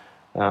on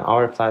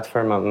our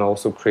platform and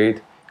also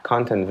create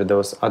content with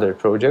those other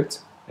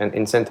projects and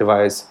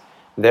incentivize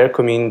their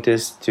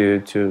communities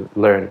to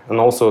learn, and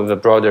also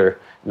the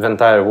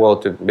entire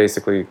world to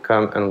basically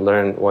come and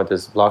learn what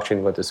is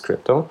blockchain, what is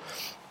crypto.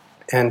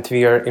 And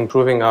we are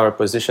improving our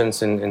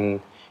positions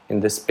in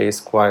this space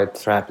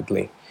quite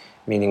rapidly,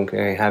 meaning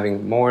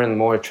having more and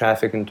more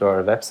traffic into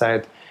our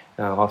website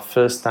of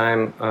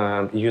first-time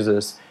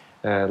users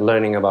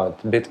learning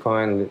about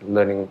Bitcoin,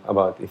 learning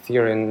about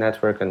Ethereum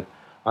network and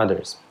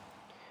others.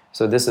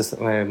 So this is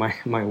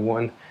my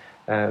one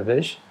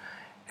wish.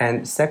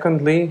 And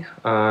secondly,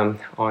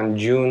 on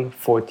June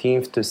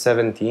 14th to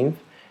 17th,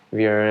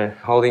 we are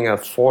holding a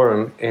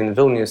forum in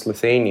Vilnius,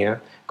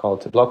 Lithuania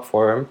called Block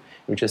Forum,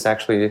 which is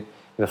actually,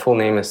 the full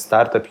name is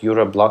Startup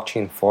Europe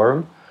Blockchain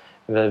Forum,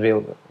 where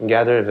we'll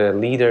gather the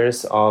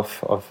leaders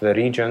of the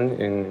region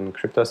in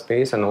crypto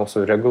space and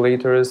also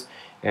regulators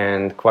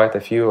and quite a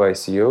few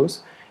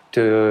ICOs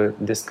to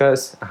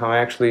discuss how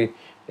actually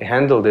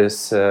handle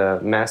this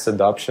mass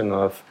adoption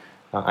of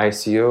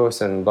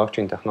ICOs and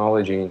blockchain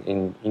technology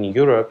in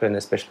Europe and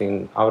especially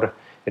in our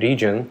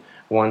region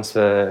once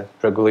the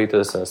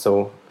regulators are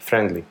so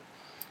friendly.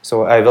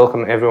 So I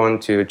welcome everyone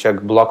to check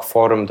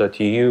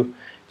blockforum.eu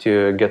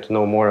to get to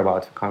know more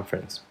about the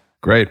conference.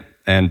 Great.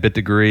 And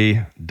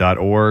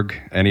bitdegree.org,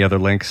 any other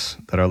links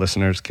that our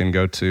listeners can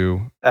go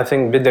to? I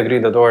think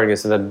bitdegree.org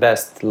is the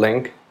best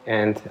link,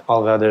 and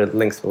all the other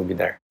links will be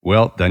there.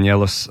 Well,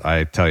 Danielos,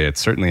 I tell you,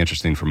 it's certainly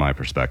interesting from my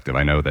perspective.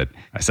 I know that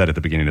I said at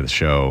the beginning of the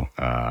show,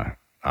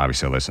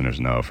 obviously our listeners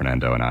know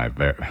Fernando and I are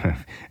very,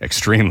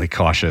 extremely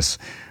cautious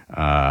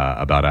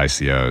about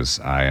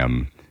ICOs. I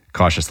am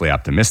cautiously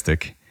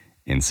optimistic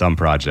in some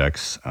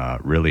projects,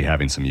 really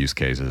having some use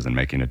cases and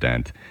making a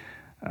dent.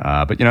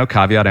 But,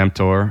 caveat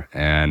emptor,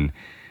 and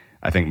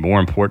I think more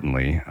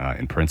importantly,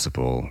 in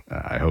principle,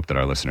 I hope that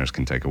our listeners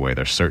can take away,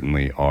 there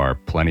certainly are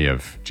plenty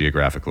of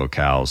geographic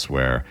locales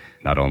where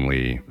not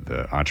only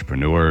the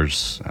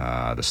entrepreneurs,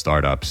 the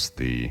startups,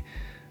 the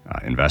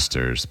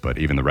investors, but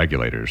even the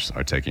regulators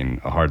are taking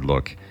a hard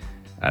look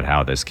at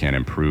how this can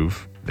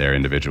improve their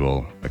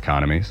individual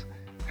economies.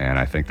 And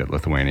I think that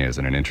Lithuania is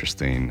in an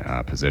interesting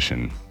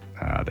position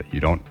that you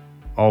don't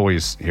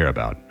always hear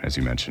about, as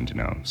you mentioned,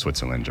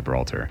 Switzerland,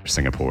 Gibraltar,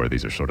 Singapore,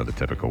 these are sort of the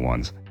typical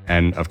ones.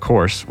 And of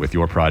course, with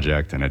your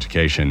project and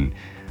education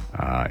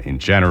in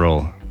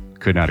general,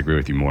 could not agree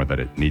with you more that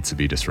it needs to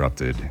be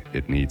disrupted.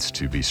 It needs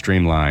to be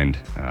streamlined.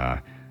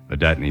 The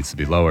debt needs to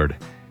be lowered.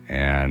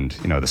 And,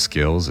 the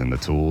skills and the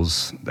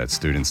tools that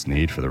students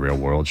need for the real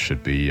world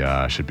should be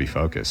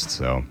focused.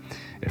 So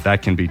if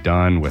that can be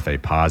done with a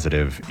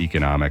positive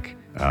economic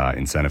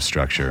incentive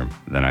structure,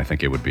 then I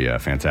think it would be a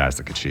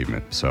fantastic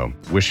achievement. So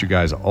wish you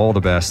guys all the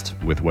best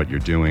with what you're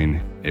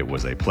doing. It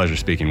was a pleasure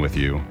speaking with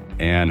you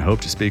and hope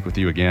to speak with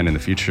you again in the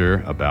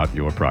future about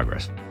your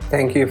progress.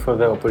 Thank you for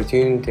the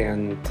opportunity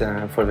and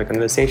for the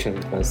conversation.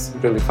 It was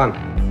really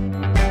fun.